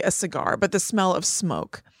maybe a cigar, but the smell of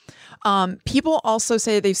smoke. People also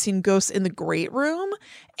say they've seen ghosts in the great room,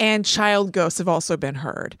 and child ghosts have also been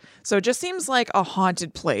heard. So it just seems like a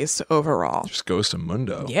haunted place overall. Just Ghost of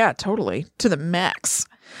Mundo. Yeah, totally. To the max.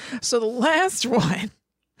 So the last one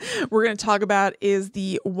we're going to talk about is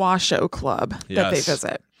the Washoe Club that they Yes.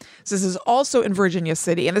 visit. So this is also in Virginia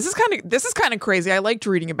City, and this is kind of crazy. I liked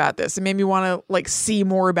reading about this. It made me want to see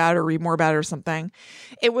more about it, or read more about it, or something.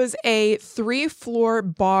 It was a 3-floor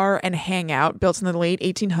bar and hangout built in the late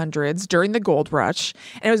 1800s during the gold rush,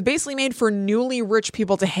 and it was basically made for newly rich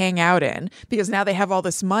people to hang out in because now they have all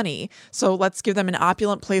this money. So let's give them an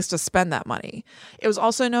opulent place to spend that money. It was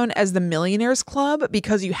also known as the Millionaires Club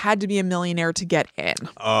because you had to be a millionaire to get in.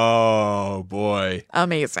 Oh, boy.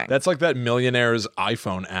 Amazing. That's like that millionaire's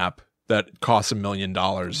iPhone app that costs $1 million.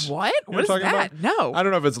 What? You know What is I'm talking that? about? No. I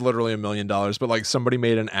don't know if it's literally $1 million, but somebody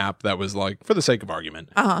made an app that was for the sake of argument,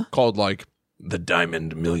 called the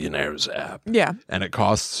Diamond Millionaires app. Yeah. And it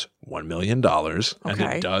costs $1 million, and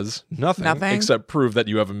Okay. it does nothing Nothing? except prove that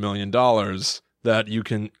you have $1 million that you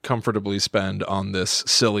can comfortably spend on this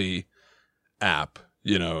silly app.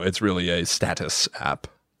 It's really a status app.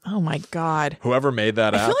 Oh my God. Whoever made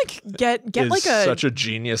that I app feel like get is such a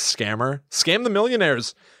genius scammer. Scam the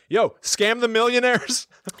millionaires. Yo, scam the millionaires.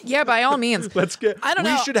 Yeah, by all means. I don't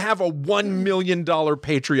know. We should have a $1 million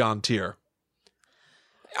Patreon tier.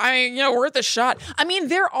 Worth a shot. I mean,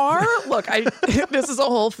 there are, look, this is a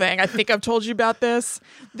whole thing. I think I've told you about this.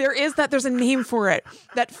 There's a name for it.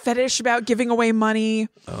 That fetish about giving away money.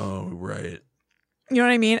 Oh, right. You know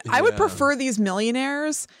what I mean? I would Yeah. prefer these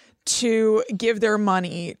millionaires to give their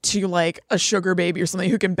money to a sugar baby or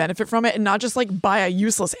something who can benefit from it and not just buy a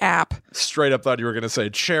useless app. Straight up thought you were going to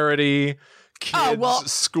say charity,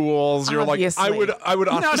 kids, schools. You're obviously. I would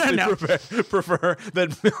honestly No. prefer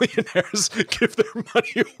that millionaires give their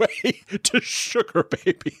money away to sugar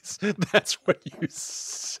babies. That's what you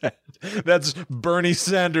said. That's Bernie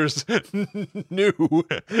Sanders' new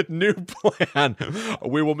plan.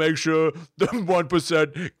 We will make sure the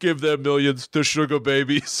 1% give their millions to sugar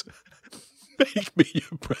babies. Make me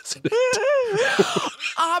your president.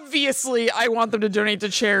 Obviously, I want them to donate to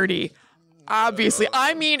charity. Obviously.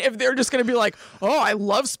 I mean, if they're just going to be like, oh, I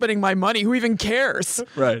love spending my money. Who even cares?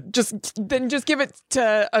 Right. Just give it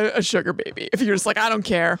to a sugar baby. If you're just like, I don't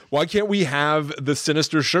care. Why can't we have the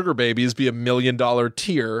Sinister Sugar Babies be $1 million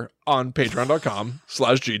tier on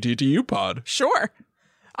patreon.com/GTTUpod? Sure.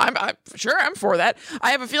 I'm for that.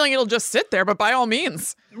 I have a feeling it'll just sit there, but by all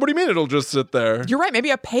means. What do you mean it'll just sit there? You're right. Maybe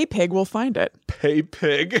a pay pig will find it. Pay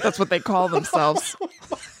pig? That's what they call themselves.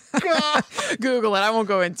 God. Google it. I won't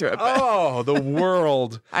go into it. But Oh, the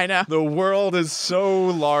world. I know. The world is so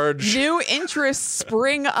large. New interests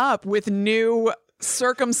spring up with new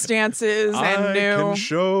circumstances and I new. can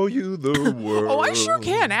show you the world. Oh, I sure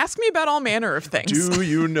can. Ask me about all manner of things. Do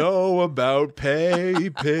you know about pay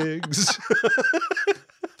pigs?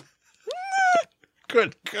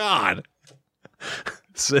 Good God.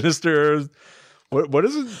 Sinister. What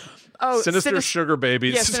is it? Oh, Sinister Sugar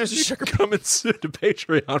Babies. Yeah, Sinister Sugar Babies. Coming soon to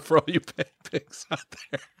Patreon for all you pay pigs out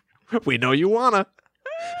there. We know you wanna.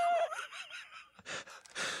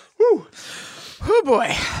 Woo. Oh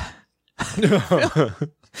boy.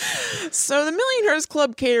 So the Millionaires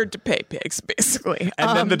Club catered to pay pigs, basically.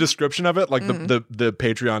 And then the description of it, like the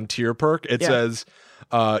Patreon tier perk, it says,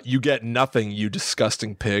 you get nothing, you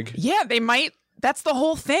disgusting pig. Yeah, they might. That's the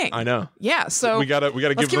whole thing. I know. Yeah, so We gotta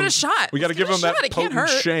let's give give them it a shot. We gotta Let's give them it a shot. that It can't potent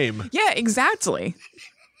hurt. shame. Yeah, exactly.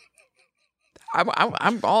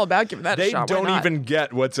 I'm all about giving that a They shot. Why don't not? even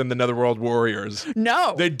get what's in the Netherworld Warriors.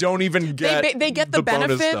 No. They don't even get. They get the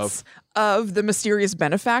bonus benefits stuff. of the mysterious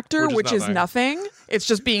benefactor, which is nothing. It's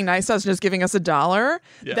just being nice to us, just giving us $1.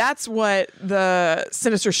 Yeah. That's what the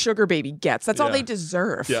Sinister Sugar Baby gets. That's all Yeah. they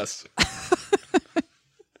deserve. Yes.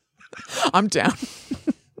 I'm down.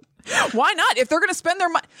 Why not? If they're going to spend their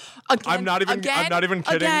money, I'm not even kidding.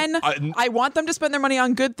 Again, I want them to spend their money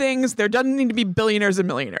on good things. There doesn't need to be billionaires and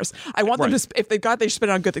millionaires. I want them to. If they've got, they should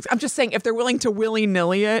spend it on good things. I'm just saying, if they're willing to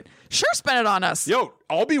willy-nilly it, sure, spend it on us. Yo,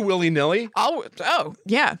 I'll be willy-nilly. Oh,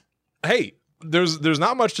 yeah. Hey, there's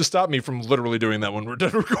not much to stop me from literally doing that when we're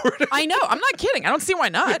done recording. I know. I'm not kidding. I don't see why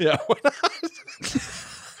not. Yeah. Why not?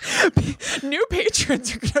 New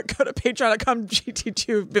patrons are going to go to patreon.com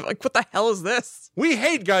GT2 and be like, what the hell is this? We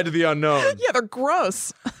hate Guide to the Unknown. Yeah, they're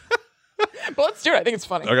gross. But let's do it. I think it's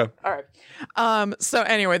funny. Okay. All right. So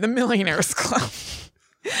anyway, the Millionaires Club.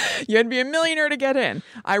 You had to be a millionaire to get in.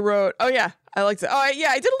 I wrote, I did a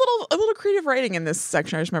little creative writing in this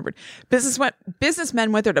section. I just remembered.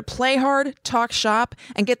 Businessmen went there to play hard, talk shop,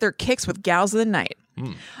 and get their kicks with gals of the night.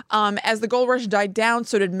 As the gold rush died down,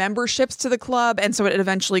 so did memberships to the club, and so it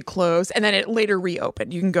eventually closed, and then it later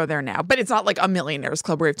reopened. You can go there now, but it's not like a millionaires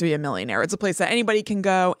club where you have to be a millionaire. It's a place that anybody can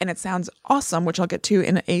go, and it sounds awesome, which I'll get to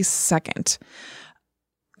in a second.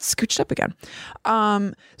 Scooched up again.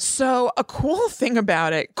 So a cool thing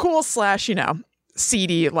about it,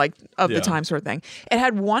 seedy, like of the time sort of thing. It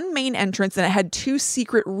had one main entrance and it had 2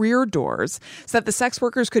 secret rear doors so that the sex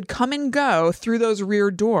workers could come and go through those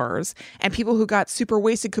rear doors, and people who got super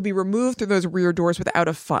wasted could be removed through those rear doors without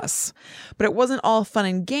a fuss. But it wasn't all fun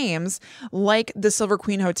and games. Like the Silver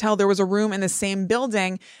Queen Hotel, there was a room in the same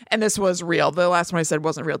building, and this was real. The last one I said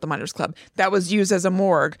wasn't real at the Miners Club. That was used as a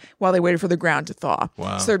morgue while they waited for the ground to thaw.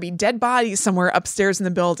 Wow. So there'd be dead bodies somewhere upstairs in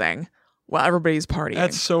the building while everybody's partying.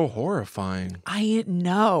 That's so horrifying. I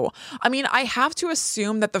know. I mean, I have to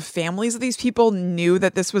assume that the families of these people knew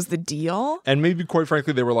that this was the deal. And maybe, quite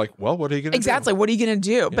frankly, they were like, well, what are you going to do? Exactly. What are you going to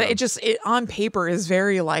do? But it on paper is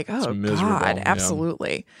very like, oh, God, yeah.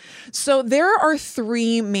 absolutely. So there are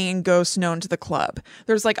 3 main ghosts known to the club.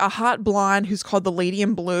 There's like a hot blonde who's called the Lady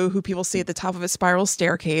in Blue, who people see at the top of a spiral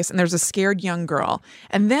staircase. And there's a scared young girl.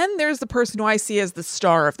 And then there's the person who I see as the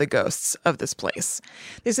star of the ghosts of this place.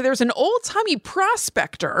 They say there's an old-timey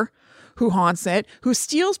prospector who haunts it, who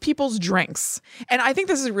steals people's drinks. And I think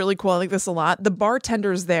this is really cool. I like this a lot. The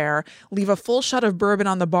bartenders there leave a full shot of bourbon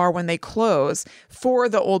on the bar when they close for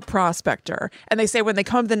the old prospector. And they say when they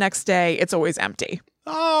come the next day, it's always empty.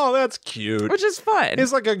 Oh, that's cute. Which is fun.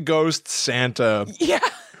 He's like a ghost Santa. Yeah.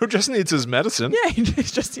 Who just needs his medicine. Yeah, he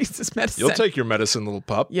just needs his medicine. You'll take your medicine, little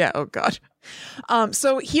pup. Yeah, oh God.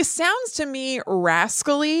 So he sounds to me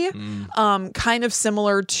rascally, kind of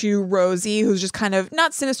similar to Rosie, who's just kind of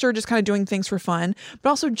not sinister, just kind of doing things for fun, but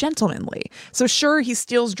also gentlemanly. So sure, he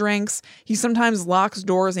steals drinks. He sometimes locks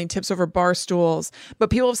doors and he tips over bar stools. But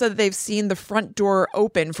people have said that they've seen the front door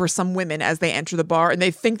open for some women as they enter the bar, and they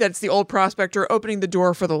think that it's the old prospector opening the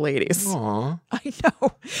door for the ladies. Aww. I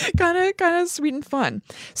know. Kind of sweet and fun.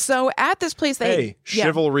 So at this place,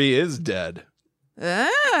 chivalry is dead.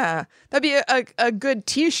 That'd be a good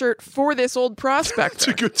T-shirt for this old prospector. It's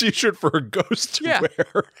a good T-shirt for a ghost to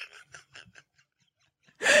wear.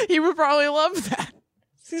 He would probably love that.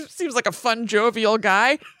 Seems like a fun, jovial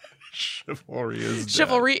guy. Chivalry is dead.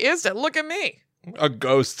 Chivalry is dead. Look at me. A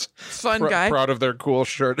ghost. Fun guy. Proud of their cool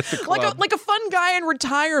shirt at the club. Like a fun guy in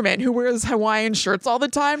retirement who wears Hawaiian shirts all the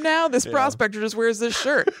time now. This prospector just wears this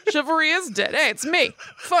shirt. Chivalry is dead. Hey, it's me.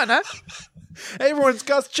 Fun, huh? Hey, everyone, it's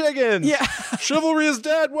Gus Chiggins. Yeah. Chivalry is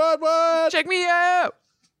dead. What? Check me out.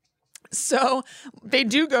 So they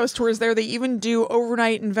do ghost tours there. They even do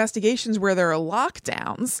overnight investigations where there are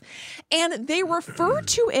lockdowns. And they refer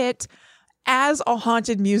to it as a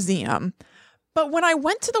haunted museum. But when I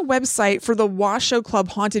went to the website for the Washoe Club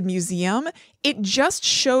Haunted Museum, it just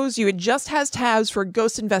has tabs for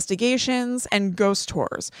ghost investigations and ghost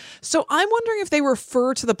tours. So I'm wondering if they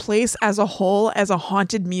refer to the place as a whole as a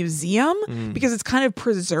haunted museum because it's kind of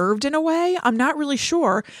preserved in a way. I'm not really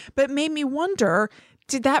sure, but it made me wonder,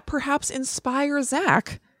 did that perhaps inspire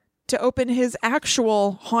Zach to open his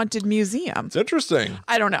actual haunted museum? It's interesting.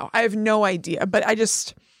 I don't know. I have no idea, but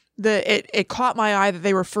it caught my eye that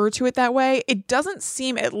they refer to it that way. It doesn't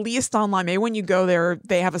seem, at least online, maybe when you go there,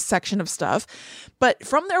 they have a section of stuff. But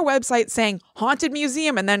from their website saying haunted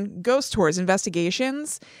museum and then ghost tours,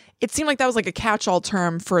 investigations, it seemed like that was like a catch-all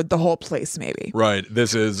term for the whole place, maybe. Right.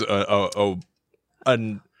 This is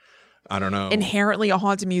I don't know. Inherently a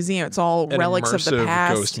haunted museum. It's all relics of the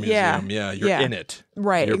past. Ghost museum. Yeah. You're in it.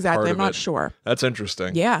 Right. You're exactly. I'm not it. sure. That's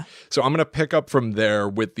interesting. Yeah. So I'm going to pick up from there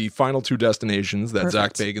with the final two destinations that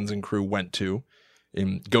Perfect. Zach Bagans and crew went to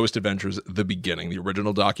in Ghost Adventures: The Beginning, the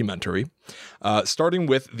original documentary, starting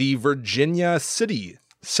with the Virginia City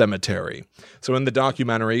Cemetery. So in the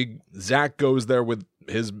documentary, Zach goes there with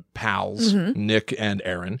his pals, Nick and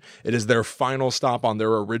Aaron. It is their final stop on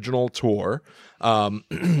their original tour.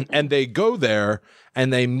 And they go there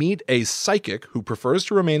and they meet a psychic who prefers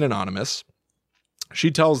to remain anonymous. She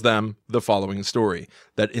tells them the following story,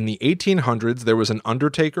 that in the 1800s, there was an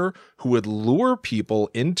undertaker who would lure people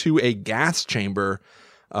into a gas chamber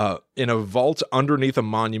in a vault underneath a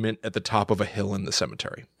monument at the top of a hill in the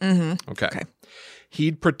cemetery. Okay.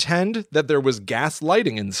 He'd pretend that there was gas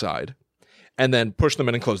lighting inside and then push them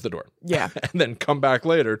in and close the door. Yeah. And then come back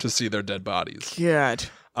later to see their dead bodies. Good.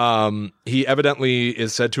 He evidently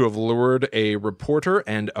is said to have lured a reporter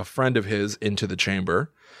and a friend of his into the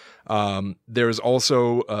chamber. There's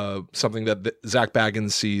also something that Zach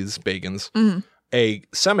Bagans sees, a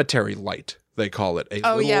cemetery light, they call it.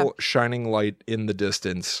 A little shining light in the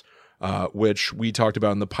distance, which we talked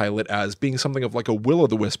about in the pilot as being something of like a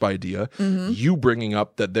will-o'-the-wisp idea. You bringing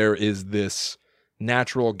up that there is this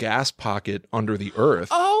natural gas pocket under the earth.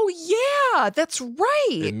 Oh, yeah, that's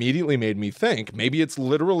right. Immediately made me think maybe it's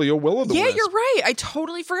literally a will-o'-the-wisp. Yeah, you're right. I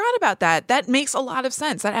totally forgot about that. That makes a lot of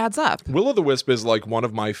sense. That adds up. Will-o'-the-wisp is like one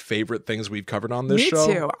of my favorite things we've covered on this show.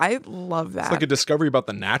 Me too. I love that. It's like a discovery about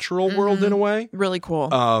the natural world in a way. Really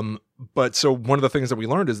cool. But so one of the things that we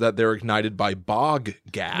learned is that they're ignited by bog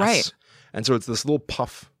gas. Right. And so it's this little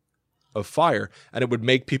puff of fire, and it would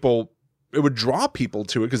make people, it would draw people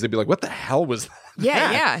to it because they'd be like, what the hell was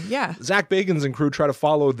that? Yeah. Zach Bagans and crew try to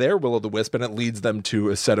follow their will-o'-the-wisp, and it leads them to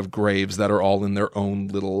a set of graves that are all in their own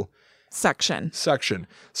little section.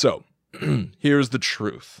 So here's the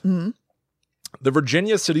truth. The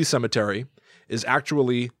Virginia City Cemetery is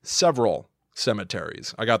actually several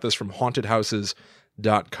cemeteries. I got this from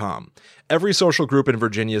hauntedhouses.com. Every social group in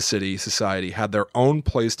Virginia City society had their own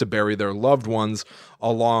place to bury their loved ones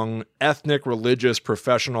along ethnic, religious,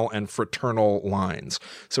 professional, and fraternal lines.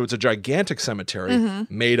 So it's a gigantic cemetery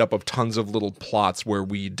made up of tons of little plots where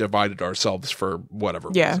we divided ourselves for whatever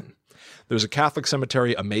reason. There's a Catholic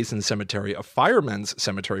cemetery, a Mason cemetery, a firemen's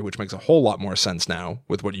cemetery, which makes a whole lot more sense now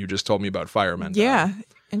with what you just told me about firemen. Yeah,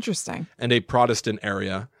 interesting. And a Protestant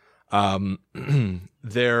area.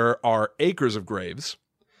 There are acres of graves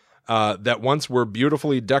that once were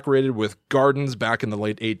beautifully decorated with gardens back in the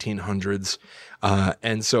late 1800s.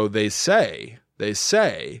 And so they say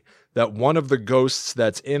that one of the ghosts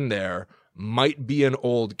that's in there might be an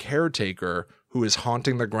old caretaker who is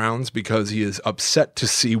haunting the grounds because he is upset to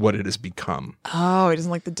see what it has become. Oh, he doesn't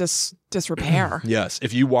like the disrepair. Yes.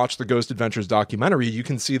 If you watch the Ghost Adventures documentary, you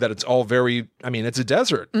can see that it's all very, it's a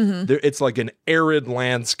desert. It's like an arid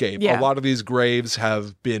landscape. Yeah. A lot of these graves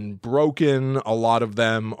have been broken. A lot of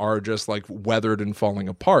them are just like weathered and falling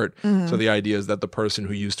apart. So the idea is that the person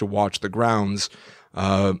who used to watch the grounds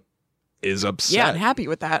is upset. Yeah, unhappy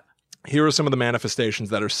with that. Here are some of the manifestations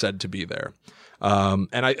that are said to be there.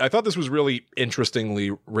 And I thought this was really interestingly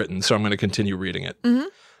written, so I'm going to continue reading it.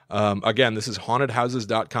 Again, this is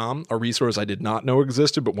hauntedhouses.com, a resource I did not know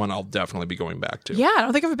existed, but one I'll definitely be going back to. Yeah, I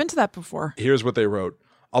don't think I've been to that before. Here's what they wrote.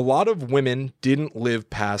 A lot of women didn't live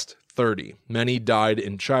past 30. Many died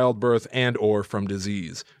in childbirth and or from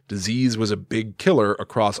disease. Disease was a big killer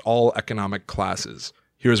across all economic classes.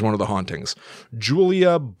 Here's one of the hauntings.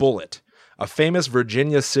 Julia Bullitt, a famous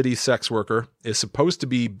Virginia city sex worker, is supposed to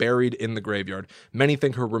be buried in the graveyard. Many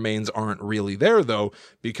think her remains aren't really there, though,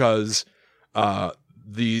 because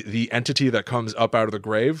the entity that comes up out of the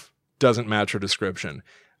grave doesn't match her description.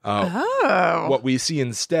 What we see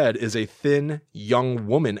instead is a thin, young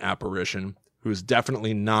woman apparition who's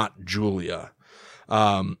definitely not Julia.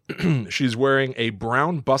 She's wearing a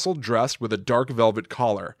brown bustled dress with a dark velvet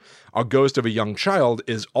collar. A ghost of a young child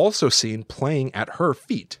is also seen playing at her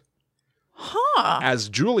feet. As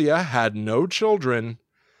Julia had no children,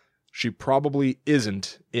 she probably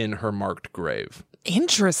isn't in her marked grave.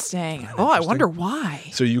 Interesting. I wonder why.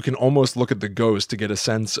 So you can almost look at the ghost to get a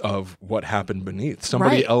sense of what happened beneath.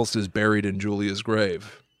 Somebody else is buried in Julia's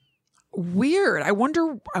grave. Weird. I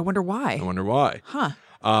wonder why. I wonder why.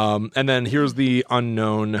 And then here's the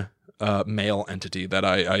unknown male entity that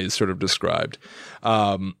I sort of described.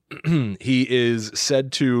 He is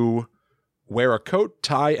said to wear a coat,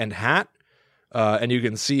 tie, and hat. And you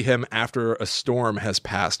can see him after a storm has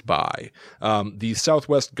passed by. The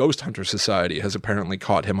Southwest Ghost Hunter Society has apparently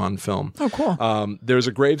caught him on film. Oh, cool. There's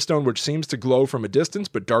a gravestone which seems to glow from a distance,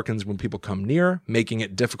 but darkens when people come near, making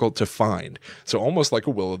it difficult to find. So almost like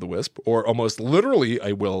a will-o'-the-wisp, or almost literally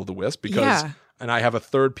a will-o'-the-wisp, because, and I have a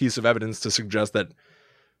third piece of evidence to suggest that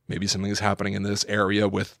maybe something is happening in this area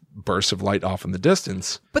with bursts of light off in the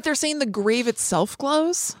distance. But they're saying the grave itself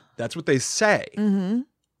glows? That's what they say. Mm-hmm.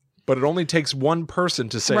 But it only takes one person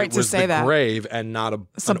to say it was the grave and not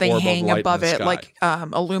something an orb hanging of light above in the it, sky. like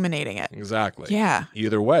illuminating it. Exactly. Yeah.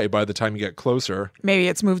 Either way, by the time you get closer, maybe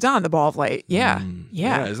it's moved on, the ball of light. Yeah.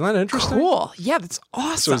 Yeah. Isn't that interesting? Cool. Yeah, that's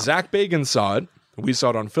awesome. So Zach Bagans saw it. We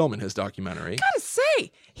saw it on film in his documentary. Gotta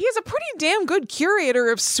say, he is a pretty damn good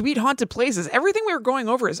curator of sweet haunted places. Everything we were going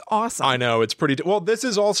over is awesome. I know. It's pretty... well, this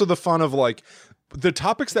is also the fun of like... the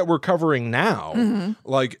topics that we're covering now,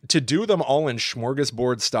 like to do them all in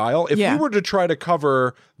smorgasbord style, if we were to try to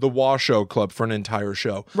cover the Washoe Club for an entire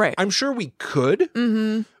show, I'm sure we could,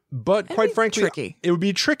 but quite frankly, it would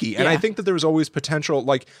be tricky. And I think that there's always potential,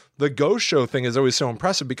 like the ghost show thing is always so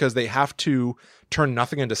impressive because they have to turn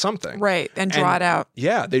nothing into something. Right, and draw it out.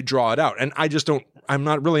 Yeah, they draw it out. And I just don't, I'm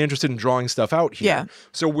not really interested in drawing stuff out here. Yeah.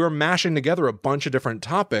 So we're mashing together a bunch of different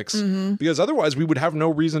topics because otherwise we would have no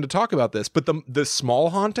reason to talk about this. But the small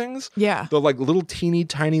hauntings, the like little teeny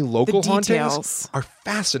tiny local hauntings are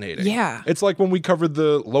fascinating. Yeah. It's like when we covered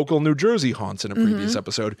the local New Jersey haunts in a previous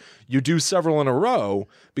episode. You do several in a row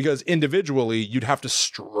because individually you'd have to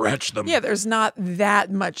stretch them. Yeah, there's not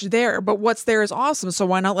that much there, but what's there is awesome. So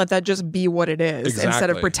why not let that just be what it is instead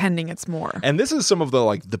of pretending it's more? And this is some of the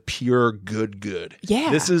like the pure good.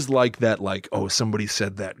 Yeah. This is like that, like, oh, somebody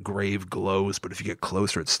said that grave glows, but if you get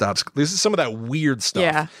closer, it stops. This is some of that weird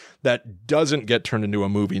stuff that doesn't get turned into a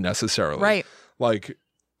movie necessarily. Right. Like,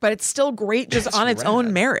 but it's still great just on its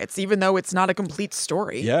own merits, even though it's not a complete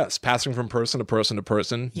story. Yes. Passing from person to person to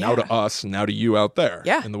person, now to us, now to you out there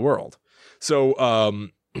in the world. So,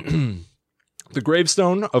 the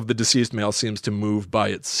gravestone of the deceased male seems to move by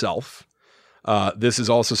itself. This is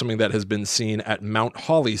also something that has been seen at Mount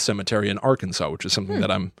Holly Cemetery in Arkansas, which is something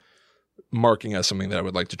that I'm marking as something that I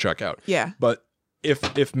would like to check out. Yeah. But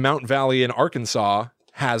if Mount Valley in Arkansas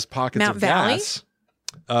has pockets of gas,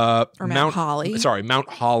 or Mount Holly? Sorry, Mount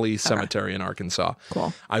Holly Cemetery in Arkansas.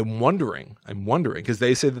 Cool. I'm wondering, because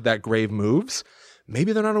they say that grave moves.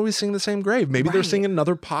 Maybe they're not always seeing the same grave. Maybe they're seeing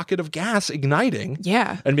another pocket of gas igniting.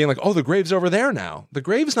 Yeah. And being like, oh, the grave's over there now. The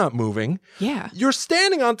grave's not moving. Yeah. You're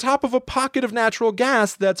standing on top of a pocket of natural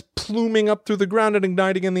gas that's pluming up through the ground and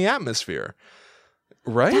igniting in the atmosphere.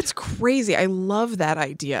 Right? That's crazy. I love that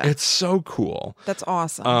idea. It's so cool. That's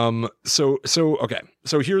awesome. So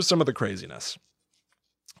here's some of the craziness.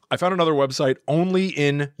 I found another website,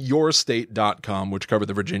 onlyinyourstate.com, which covered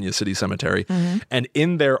the Virginia City Cemetery. And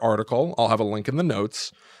in their article, I'll have a link in the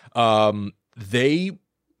notes, they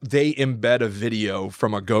embed a video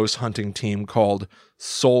from a ghost hunting team called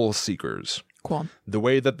Soul Seekers. Cool. The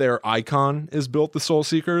way that their icon is built, the Soul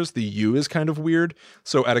Seekers, the U is kind of weird.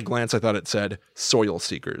 So at a glance, I thought it said Soil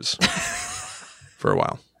Seekers for a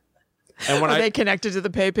while. And when Are they connected to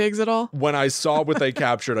the pay pigs at all? When I saw what they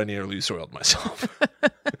captured, I nearly soiled myself.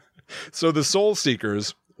 So the Soul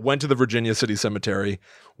Seekers went to the Virginia City Cemetery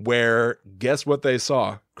where, guess what they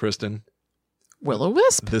saw, Kristen?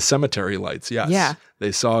 Will-o'-wisp? The cemetery lights, yes. Yeah.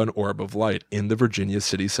 They saw an orb of light in the Virginia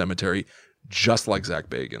City Cemetery, just like Zach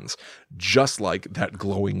Bagans, just like that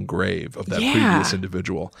glowing grave of that previous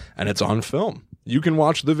individual. And it's on film. You can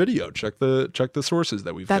watch the video. Check the sources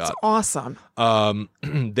that we've got. That's awesome.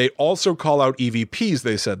 They also call out EVPs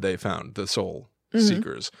they said they found, the Soul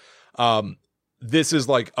Seekers. this is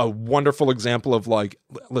like a wonderful example of like,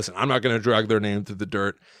 listen, I'm not going to drag their name through the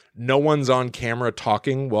dirt. No one's on camera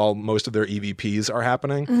talking while most of their EVPs are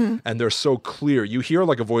happening. And they're so clear. You hear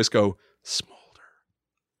like a voice go, smolder.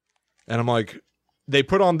 And I'm like, they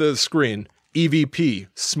put on the screen, EVP,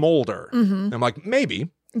 smolder. And I'm like, maybe.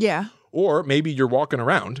 Yeah. Or maybe you're walking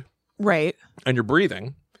around Right. and you're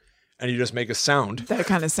breathing and you just make a sound. That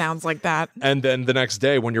kind of sounds like that. And then the next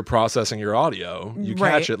day when you're processing your audio, you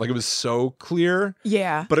Right. catch it. Like it was so clear,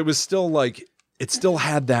 Yeah. but it was still like, it still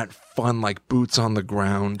had that fun, like boots on the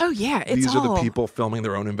ground. Oh, yeah. It's These all... are the people filming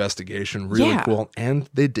their own investigation. Really Yeah. cool. And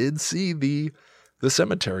they did see the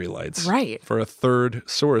cemetery lights. Right. For a third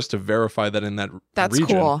source to verify that in that That's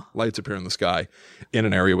region, cool. lights appear in the sky in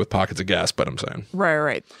an area with pockets of gas, but I'm saying.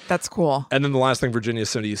 Right. That's cool. And then the last thing, Virginia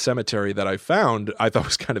City Cemetery, that I found, I thought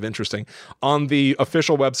was kind of interesting. On the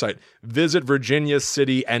official website, visit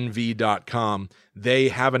virginiacitynv.com. They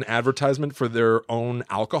have an advertisement for their own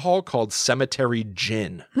alcohol called Cemetery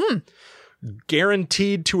Gin.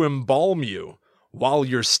 Guaranteed to embalm you while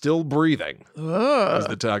you're still breathing, is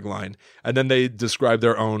the tagline. And then they describe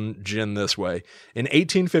their own gin this way. In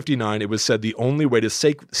 1859, it was said the only way to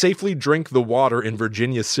safely drink the water in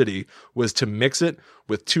Virginia City was to mix it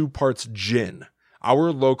with 2 parts gin.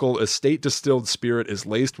 Our local estate distilled spirit is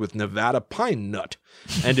laced with Nevada pine nut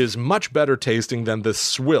and is much better tasting than the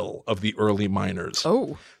swill of the early miners.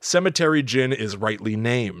 Oh. Cemetery gin is rightly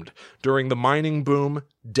named. During the mining boom,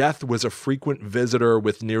 death was a frequent visitor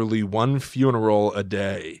with nearly 1 funeral a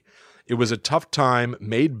day. It was a tough time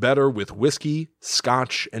made better with whiskey,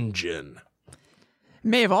 scotch, and gin.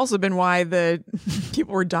 May have also been why the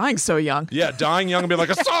people were dying so young. Yeah, dying young and be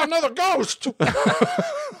like, I saw another ghost.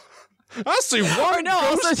 I see one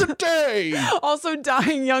ghost a day. Also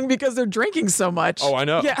dying young because they're drinking so much. Oh, I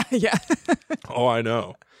know. Yeah. Oh, I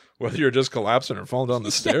know. Whether you're just collapsing or falling down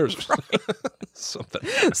the stairs or something.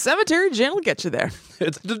 Cemetery gin will get you there.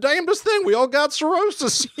 It's the damnedest thing. We all got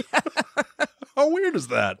cirrhosis. How weird is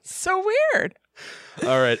that? So weird.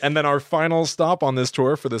 All right. And then our final stop on this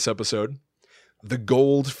tour for this episode, the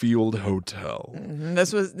Goldfield Hotel.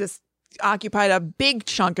 This occupied a big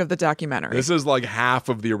chunk of the documentary. This is like half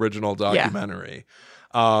of the original documentary.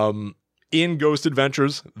 In Ghost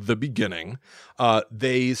Adventures, the beginning,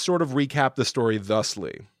 they sort of recap the story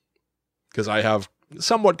thusly, because I have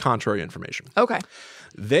somewhat contrary information. Okay.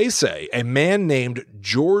 They say a man named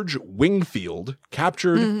George Wingfield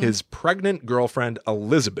captured his pregnant girlfriend,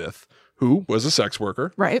 Elizabeth, who was a sex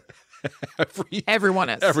worker. Right. Everyone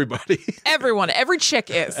is. Everybody. Everyone. Every chick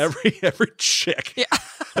is. Every chick. Yeah.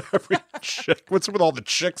 Every chick. What's with all the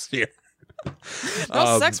chicks here?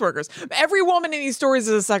 No sex workers. Every woman in these stories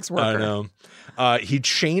is a sex worker. I know. He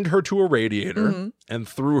chained her to a radiator and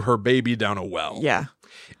threw her baby down a well. Yeah.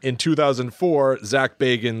 In 2004, Zach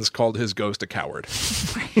Bagans called his ghost a coward.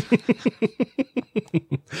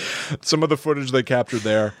 Some of the footage they captured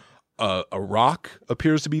there, a rock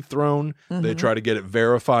appears to be thrown. They try to get it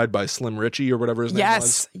verified by Slim Richie or whatever his name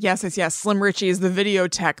was. Yes. Slim Richie is the video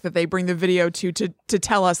tech that they bring the video to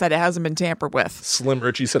tell us that it hasn't been tampered with. Slim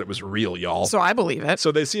Richie said it was real, y'all. So I believe it.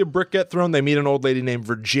 So they see a brick get thrown. They meet an old lady named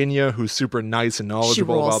Virginia who's super nice and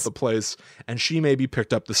knowledgeable rules. about the place. And she maybe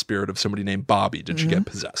picked up the spirit of somebody named Bobby. Did she get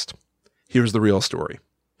possessed? Here's the real story.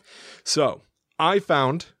 So I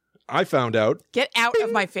found out Get out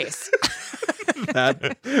of my face.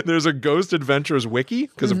 that there's a Ghost Adventures wiki,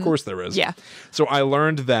 because of course there is. Yeah. So I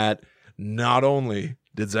learned that not only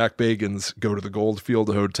did Zach Bagans go to the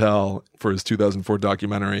Goldfield Hotel for his 2004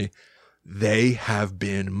 documentary, they have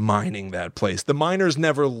been mining that place. The miners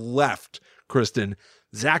never left, Kristen.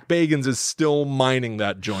 Zach Bagans is still mining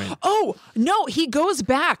that joint. Oh, no, he goes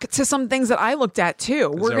back to some things that I looked at too.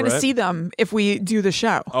 We're that going to right? see them if we do the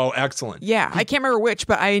show. Oh, excellent. Yeah, I can't remember which,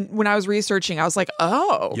 but when I was researching, I was like,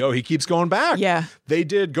 oh. Yo, he keeps going back. Yeah.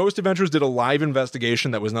 Ghost Adventures did a live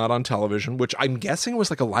investigation that was not on television, which I'm guessing was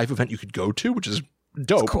like a live event you could go to, which is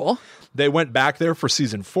dope. Cool. They went back there for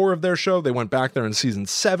season 4 of their show. They went back there in season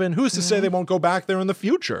 7. Who's to say they won't go back there in the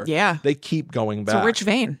future? Yeah. They keep going back. It's a rich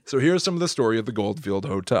vein. So here's some of the story of the Goldfield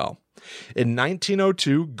Hotel. In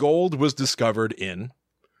 1902, gold was discovered in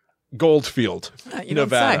Goldfield, you don't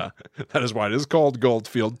Nevada. That is why it is called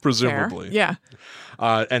Goldfield, Fair. presumably. Yeah.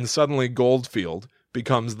 And suddenly Goldfield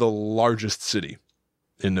becomes the largest city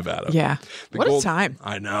in Nevada. Yeah. What a time.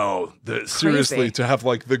 I know. Seriously, to have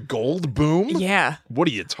like the gold boom? Yeah. What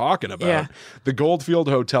are you talking about? Yeah. The Goldfield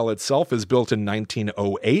Hotel itself is built in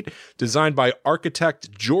 1908, designed by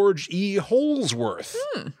architect George E. Holsworth.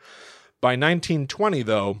 By 1920,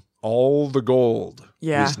 though, all the gold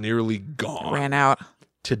was nearly gone. Ran out.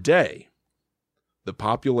 Today, the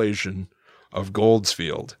population of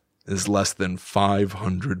Goldfield is less than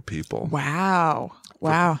 500 people. Wow.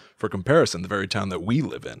 For comparison, the very town that we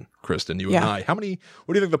live in, Kristen, you and I, what do you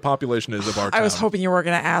think the population is of our town? I was hoping you were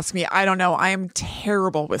going to ask me. I don't know. I am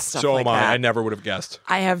terrible with stuff so like am I. that. I never would have guessed.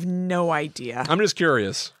 I have no idea. I'm just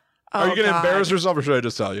curious. Are you going to embarrass yourself or should I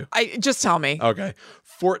just tell you? Just tell me. Okay.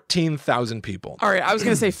 14,000 people. All right. I was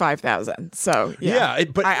going to say 5,000. So, yeah.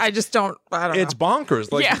 But I just don't, I don't know. It's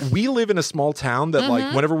bonkers. Like, we live in a small town that,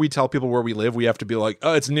 like, whenever we tell people where we live, we have to be like,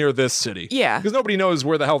 oh, it's near this city. Yeah. Because nobody knows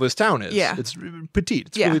where the hell this town is. Yeah. It's petite.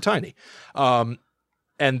 It's really tiny. And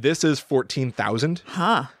this is 14,000.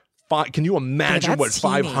 Huh. Can you imagine what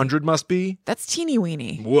teeny. 500 must be? That's teeny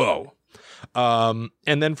weeny. Whoa. And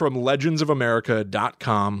then from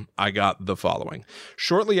legendsofamerica.com, I got the following.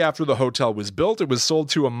 Shortly after the hotel was built, it was sold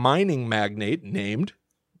to a mining magnate named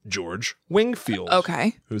George Wingfield.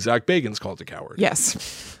 Okay. Who Zach Bagans called a coward.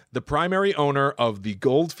 Yes. The primary owner of the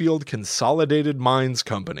Goldfield Consolidated Mines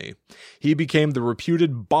Company. He became the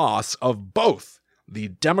reputed boss of both the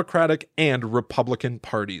Democratic and Republican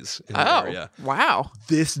parties in the area. Wow.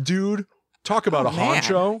 This dude, talk about a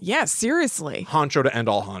honcho. Yeah, seriously. Honcho to end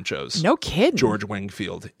all honchos. No kidding. George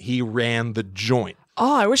Wingfield. He ran the joint.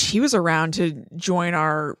 Oh, I wish he was around to join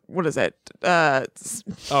our, what is it?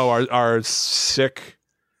 Our sick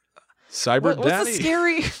cyber what's daddy? the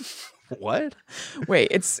scary? What? Wait,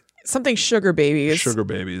 it's something sugar babies. Sugar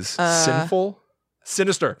babies. Sinful?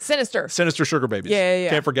 Sinister. Sinister sugar babies. Yeah.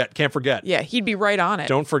 Can't forget. Yeah, he'd be right on it.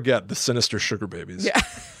 Don't forget the sinister sugar babies. Yeah.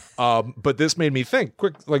 But this made me think,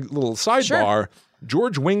 quick, like little sidebar. Sure.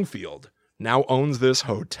 George Wingfield now owns this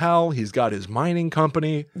hotel. He's got his mining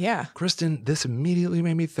company. Yeah. Kristen, this immediately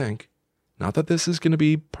made me think, not that this is going to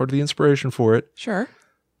be part of the inspiration for it. Sure.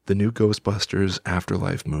 The new Ghostbusters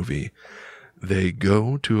Afterlife movie. They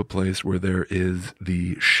go to a place where there is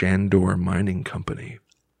the Shandor Mining Company.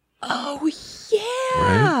 Oh, yeah.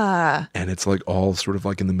 Right? And it's like all sort of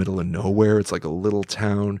like in the middle of nowhere. It's like a little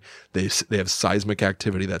town. They have seismic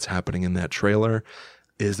activity that's happening in that trailer.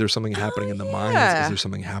 Is there something happening in the mines? Is there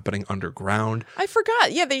something happening underground? I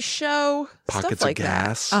forgot. Yeah, they show pockets stuff like of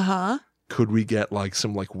gas. That. Uh-huh. Could we get like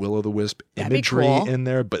some like Will-O-the-Wisp That'd be imagery cool. in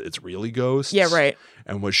there, but it's really ghosts? Yeah, right.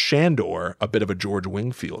 And was Shandor a bit of a George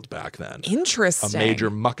Wingfield back then? Interesting. A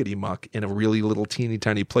major muckety-muck in a really little teeny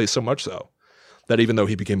tiny place, so much so that even though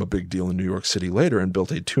he became a big deal in New York City later and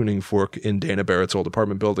built a tuning fork in Dana Barrett's old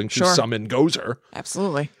apartment building to summon Gozer,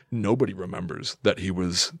 absolutely, nobody remembers that he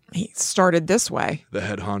started this way. The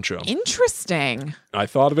head honcho. Interesting. I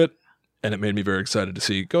thought of it, and it made me very excited to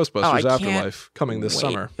see Ghostbusters Afterlife coming this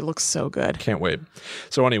summer. It looks so good. Can't wait.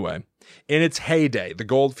 So anyway, in its heyday, the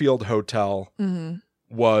Goldfield Hotel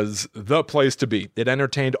was the place to be. It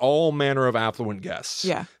entertained all manner of affluent guests.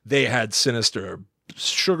 Yeah. They had sinister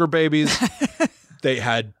sugar babies. They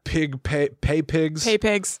had pay pigs. Pay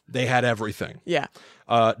pigs. They had everything. Yeah.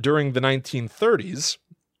 During the 1930s,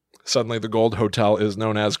 suddenly the Gold Hotel is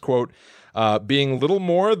known as, quote, being little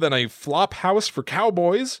more than a flop house for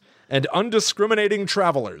cowboys and undiscriminating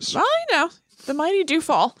travelers. Well, you know, the mighty do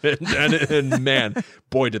fall. and man,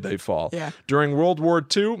 boy, did they fall. Yeah. During World War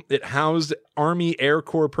II, it housed Army Air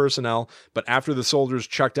Corps personnel, but after the soldiers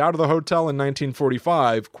checked out of the hotel in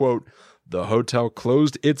 1945, quote, the hotel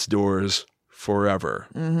closed its doors forever.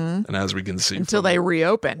 Mm-hmm. And as we can see, until they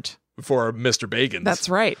reopened. For Mr. Bagans. That's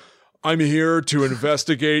right. I'm here to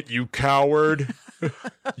investigate, you coward.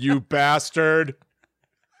 You bastard.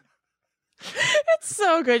 It's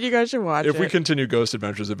so good. You guys should watch it. If we continue Ghost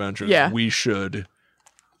Adventures, we should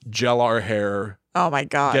gel our hair. Oh my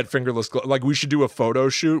God. Get fingerless gloves. Like we should do a photo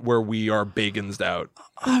shoot where we are Bagansed out.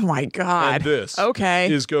 Oh my God. And this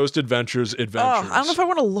is Ghost Adventures Adventures. Oh, I don't know if I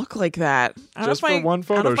want to look like that. Just for one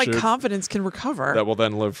photo shoot. I don't know if shoot my confidence can recover. That will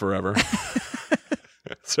then live forever.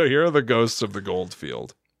 So here are the ghosts of the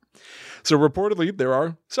Goldfield. So reportedly, there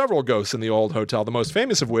are several ghosts in the old hotel, the most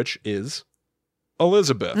famous of which is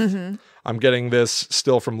Elizabeth. Mm-hmm. I'm getting this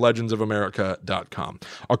still from legendsofamerica.com.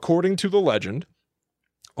 According to the legend,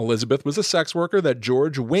 Elizabeth was a sex worker that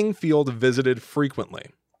George Wingfield visited frequently.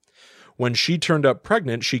 When she turned up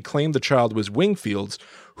pregnant, she claimed the child was Wingfield's,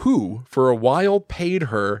 who, for a while, paid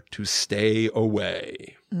her to stay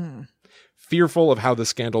away. Fearful of how the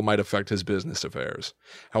scandal might affect his business affairs.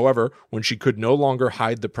 However, when she could no longer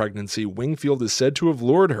hide the pregnancy, Wingfield is said to have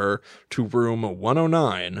lured her to room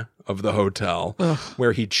 109 of the hotel,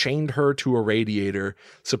 where he chained her to a radiator.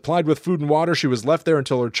 Supplied with food and water, she was left there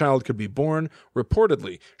until her child could be born.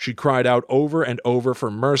 Reportedly, she cried out over and over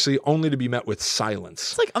for mercy, only to be met with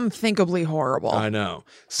silence. It's like unthinkably horrible. I know.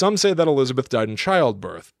 Some say that Elizabeth died in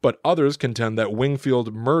childbirth, but others contend that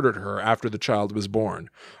Wingfield murdered her after the child was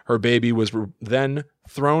born. Her baby was then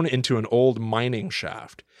thrown into an old mining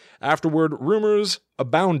shaft. Afterward, rumors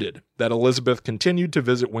abounded that Elizabeth continued to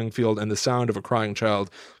visit Wingfield, and the sound of a crying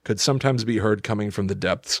child could sometimes be heard coming from the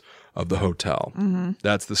depths of the hotel. Mm-hmm.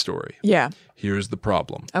 That's the story. Yeah. Here's the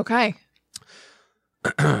problem. Okay.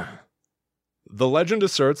 The legend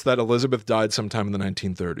asserts that Elizabeth died sometime in the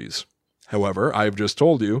 1930s. However, I've just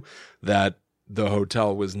told you that the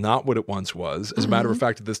hotel was not what it once was. As a matter of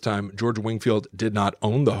fact, at this time, George Wingfield did not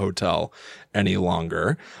own the hotel any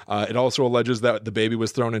longer. It also alleges that the baby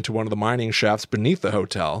was thrown into one of the mining shafts beneath the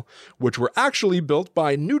hotel, which were actually built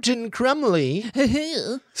by Newton Crumley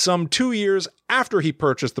some 2 years after he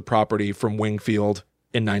purchased the property from Wingfield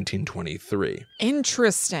in 1923.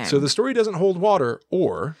 Interesting. So the story doesn't hold water,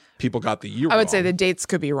 or people got the year I would wrong. say the dates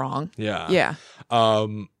could be wrong. Yeah. Yeah.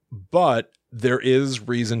 But there is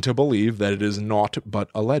reason to believe that it is naught but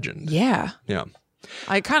a legend. Yeah. Yeah.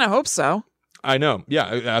 I kind of hope so. I know. Yeah,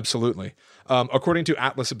 absolutely. According to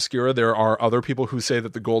Atlas Obscura, there are other people who say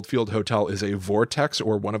that the Goldfield Hotel is a vortex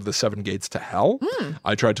or one of the 7 gates to hell.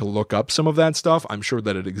 I tried to look up some of that stuff. I'm sure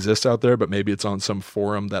that it exists out there, but maybe it's on some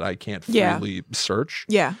forum that I can't freely search.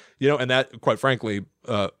 Yeah. You know, and that, quite frankly,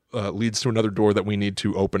 leads to another door that we need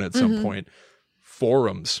to open at some point.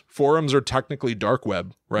 Forums are technically dark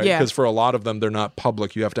web, right? Yeah. Because for a lot of them, they're not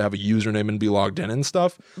public. You have to have a username and be logged in and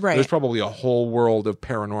stuff. Right. There's probably a whole world of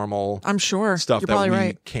paranormal I'm sure. stuff You're that probably we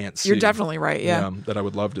right. can't see. You're definitely right. Yeah. That I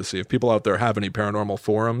would love to see. If people out there have any paranormal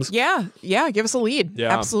forums. Yeah. Yeah. Give us a lead.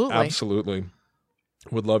 Yeah, Absolutely. Absolutely.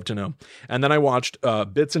 Would love to know. And then I watched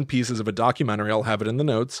bits and pieces of a documentary, I'll have it in the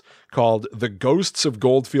notes, called The Ghosts of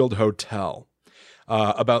Goldfield Hotel.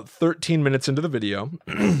 About 13 minutes into the video.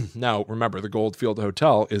 Now, remember, the Goldfield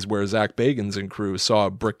Hotel is where Zach Bagans and crew saw a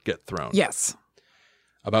brick get thrown. Yes.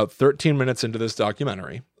 About 13 minutes into this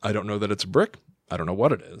documentary, I don't know that it's a brick. I don't know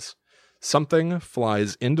what it is. Something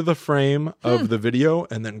flies into the frame of the video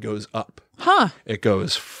and then goes up. Huh. It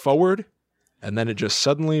goes forward, and then it just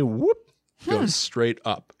suddenly, whoop, goes straight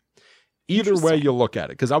up. Either way you look at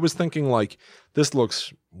it, because I was thinking, like, this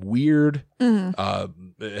looks weird. You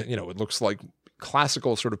know, it looks like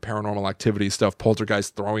classical sort of paranormal activity stuff,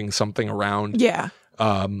 poltergeist throwing something around. Yeah.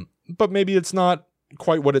 But maybe it's not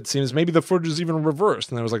quite what it seems. Maybe the footage is even reversed.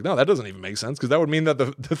 And I was like, no, that doesn't even make sense, because that would mean that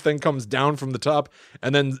the thing comes down from the top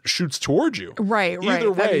and then shoots towards you. Right. Either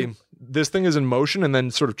right. way, this thing is in motion and then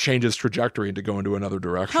sort of changes trajectory to go into another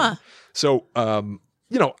direction. Huh. So,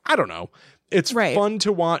 you know, I don't know. It's Right. fun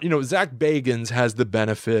to watch. You know, Zach Bagans has the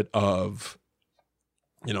benefit of,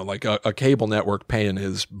 you know, like a cable network paying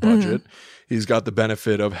his budget. He's got the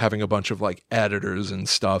benefit of having a bunch of like editors and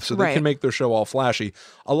stuff, so they Right. can make their show all flashy.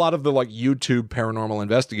 A lot of the like YouTube paranormal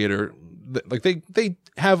investigator, like they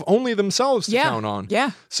have only themselves to count on.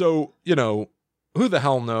 Yeah. So, you know, who the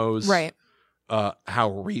hell knows Right.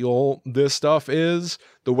 how real this stuff is?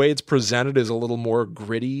 The way it's presented is a little more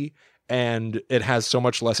gritty, and it has so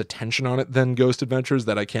much less attention on it than Ghost Adventures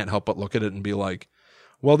that I can't help but look at it and be like,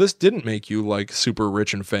 well, this didn't make you like super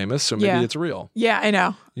rich and famous, so maybe Yeah. it's real. Yeah. I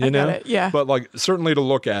know. You I know? Get it. Yeah. But like, certainly to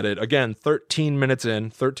look at it, again, 13 minutes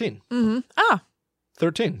in, 13.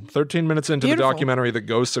 13 minutes into Beautiful. the documentary, The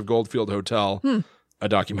Ghosts of Goldfield Hotel, a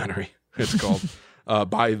documentary, it's called,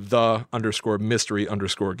 by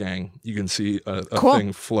 _mystery_gang. You can see a Cool.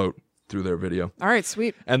 thing float through their video. All right.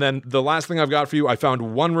 Sweet. And then the last thing I've got for you, I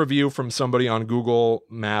found one review from somebody on Google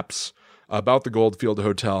Maps about the Goldfield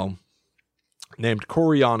Hotel named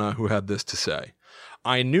Coriana, who had this to say.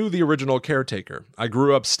 I knew the original caretaker. I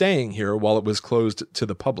grew up staying here while it was closed to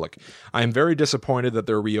the public. I am very disappointed that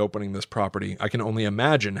they're reopening this property. I can only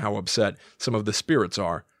imagine how upset some of the spirits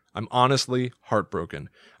are. I'm honestly heartbroken.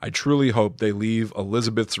 I truly hope they leave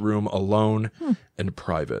Elizabeth's room alone and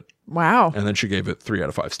private. Wow. And then she gave it 3 out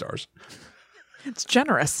of 5 stars. It's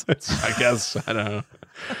generous. I guess. I don't know.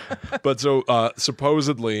 But so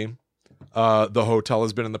supposedly the hotel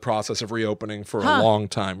has been in the process of reopening for a long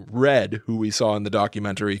time. Red, who we saw in the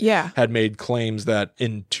documentary, had made claims that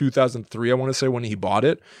in 2003, I want to say, when he bought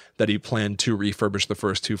it, that he planned to refurbish the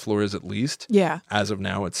first 2 floors at least. Yeah. As of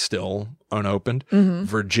now, it's still unopened.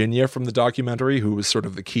 Virginia from the documentary, who was sort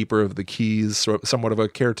of the keeper of the keys, somewhat of a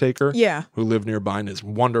caretaker, Yeah. who lived nearby and is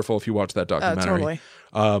wonderful if you watch that documentary.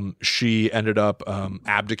 Totally. She ended up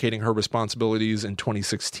abdicating her responsibilities in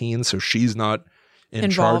 2016, so she's not in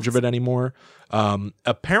charge of it anymore.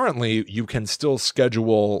 Apparently, you can still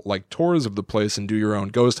schedule like tours of the place and do your own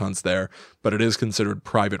ghost hunts there, but it is considered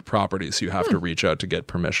private property, so you have to reach out to get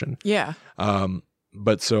permission. Yeah.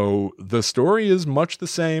 But so the story is much the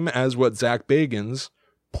same as what Zach Bagans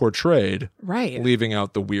portrayed, Right. leaving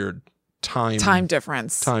out the weird time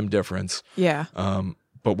difference. difference. Yeah.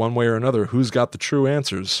 But one way or another, who's got the true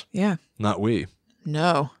answers? Yeah. Not we.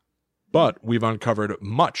 No. But we've uncovered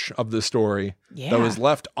much of the story Yeah. that was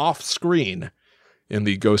left off screen in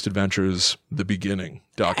the Ghost Adventures The Beginning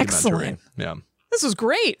documentary. Excellent. Yeah. This was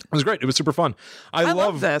great. It was great. It was super fun. I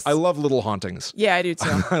love this. I love little hauntings. Yeah, I do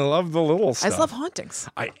too. I love the little I stuff. just love hauntings.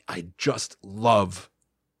 I just love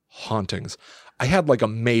hauntings. I had like a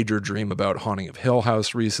major dream about Haunting of Hill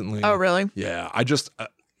House recently. Oh, really? Yeah. I just,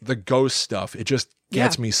 the ghost stuff, it just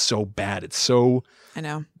gets me so bad. It's so, I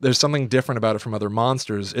know. there's something different about it from other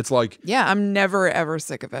monsters. It's like, Yeah, I'm never, ever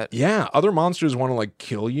sick of it. yeah, other monsters want to like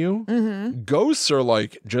kill you. Mm-hmm. Ghosts are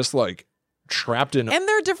like, just like trapped in. And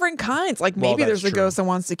there are different kinds. Like Well, maybe that's there's a true. ghost that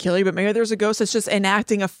wants to kill you, but maybe there's a ghost that's just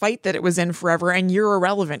enacting a fight that it was in forever and you're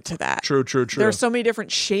irrelevant to that. True. There's so many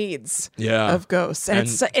different shades Yeah. of ghosts. And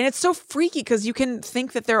it's so freaky because you can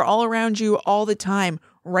think that they're all around you all the time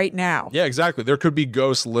right now. Yeah, exactly. There could be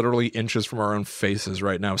ghosts literally inches from our own faces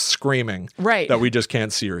right now screaming Right. that we just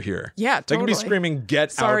can't see or hear. Yeah, They could be totally. screaming,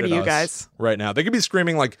 get Sorry out to at you us guys. right now. They could be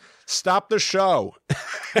screaming like, stop the show.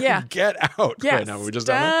 Yeah. Get out Yeah, right now. We just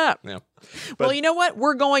done that? stop. Yeah. Well, you know what?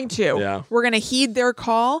 We're going to. Yeah. We're going to heed their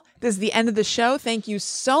call. This is the end of the show. Thank you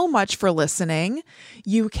so much for listening.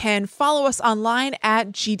 You can follow us online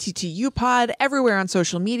at GTTUpod everywhere on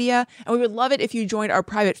social media. And we would love it if you joined our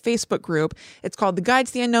private Facebook group. It's called The Guide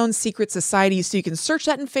to the Unknown Secret Society. So you can search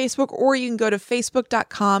that in Facebook or you can go to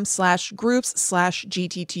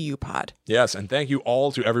facebook.com/groups/GTTUpod. Yes. And thank you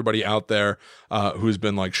all to everybody out there who's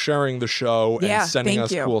been like sharing the show Yeah, and sending thank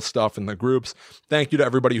us you. cool stuff in the groups. Thank you to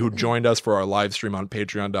everybody who joined us for our live stream on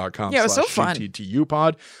patreon.com. Yeah, it was so fun.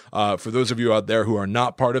 GTTUpod. For those of you out there who are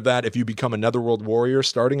not part of that, if you become a Netherworld Warrior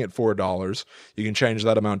starting at $4, you can change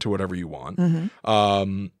that amount to whatever you want.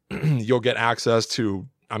 You'll get access to,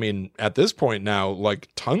 I mean, at this point now, like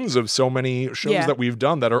tons of so many shows Yeah. that we've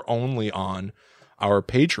done that are only on our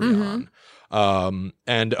Patreon.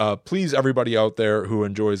 And please, everybody out there who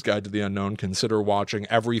enjoys Guide to the Unknown, consider watching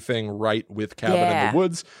Everything Right with Cabin in Yeah. the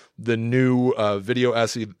Woods, the new video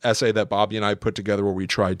essay that Bobby and I put together where we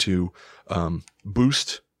try to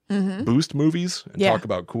boost movies and Yeah. talk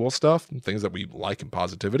about cool stuff and things that we like and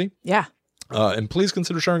positivity. Yeah. And please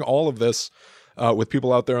consider sharing all of this with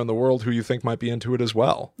people out there in the world who you think might be into it as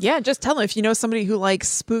well. Yeah, just tell them if you know somebody who likes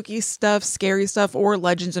spooky stuff, scary stuff, or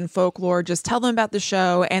legends and folklore, just tell them about the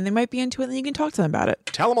show and they might be into it and you can talk to them about it.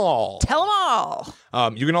 Tell them all. Tell them all.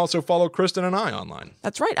 You can also follow Kristen and I online.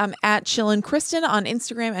 That's right. I'm at Chillin' Kristen on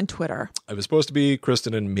Instagram and Twitter. It was supposed to be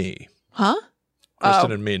Kristen and me. Huh?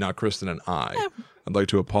 Kristen and me, not Kristen and I. I'd like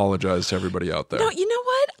to apologize to everybody out there. No, you know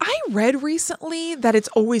what? I read recently that it's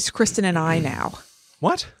always Kristen and I now.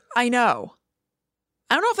 What? I know.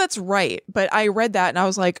 I don't know if that's right, but I read that and I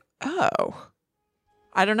was like, oh.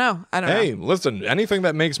 I don't know. Hey, listen, anything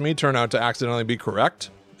that makes me turn out to accidentally be correct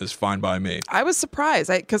is fine by me. I was surprised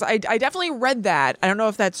because I definitely read that. I don't know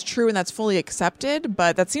if that's true and that's fully accepted,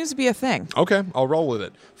 but that seems to be a thing. Okay, I'll roll with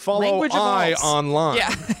it. Follow Language I evolves. online.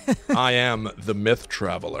 Yeah. I am the Myth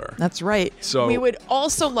Traveler. That's right. So- we would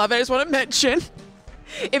also love it. I just want to mention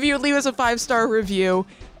if you would leave us a 5-star review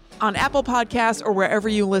on Apple Podcasts or wherever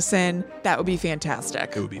you listen, that would be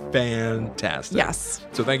fantastic. It would be fantastic. Yes.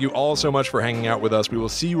 So thank you all so much for hanging out with us. We will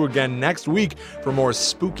see you again next week for more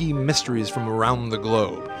spooky mysteries from around the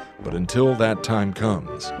globe. But until that time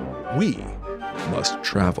comes, we must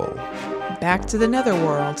travel. Back to the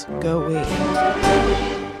netherworld. Go we.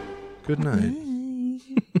 Good night.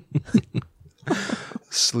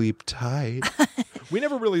 Sleep tight. We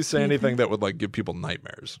never really say anything that would like give people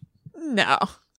nightmares. No.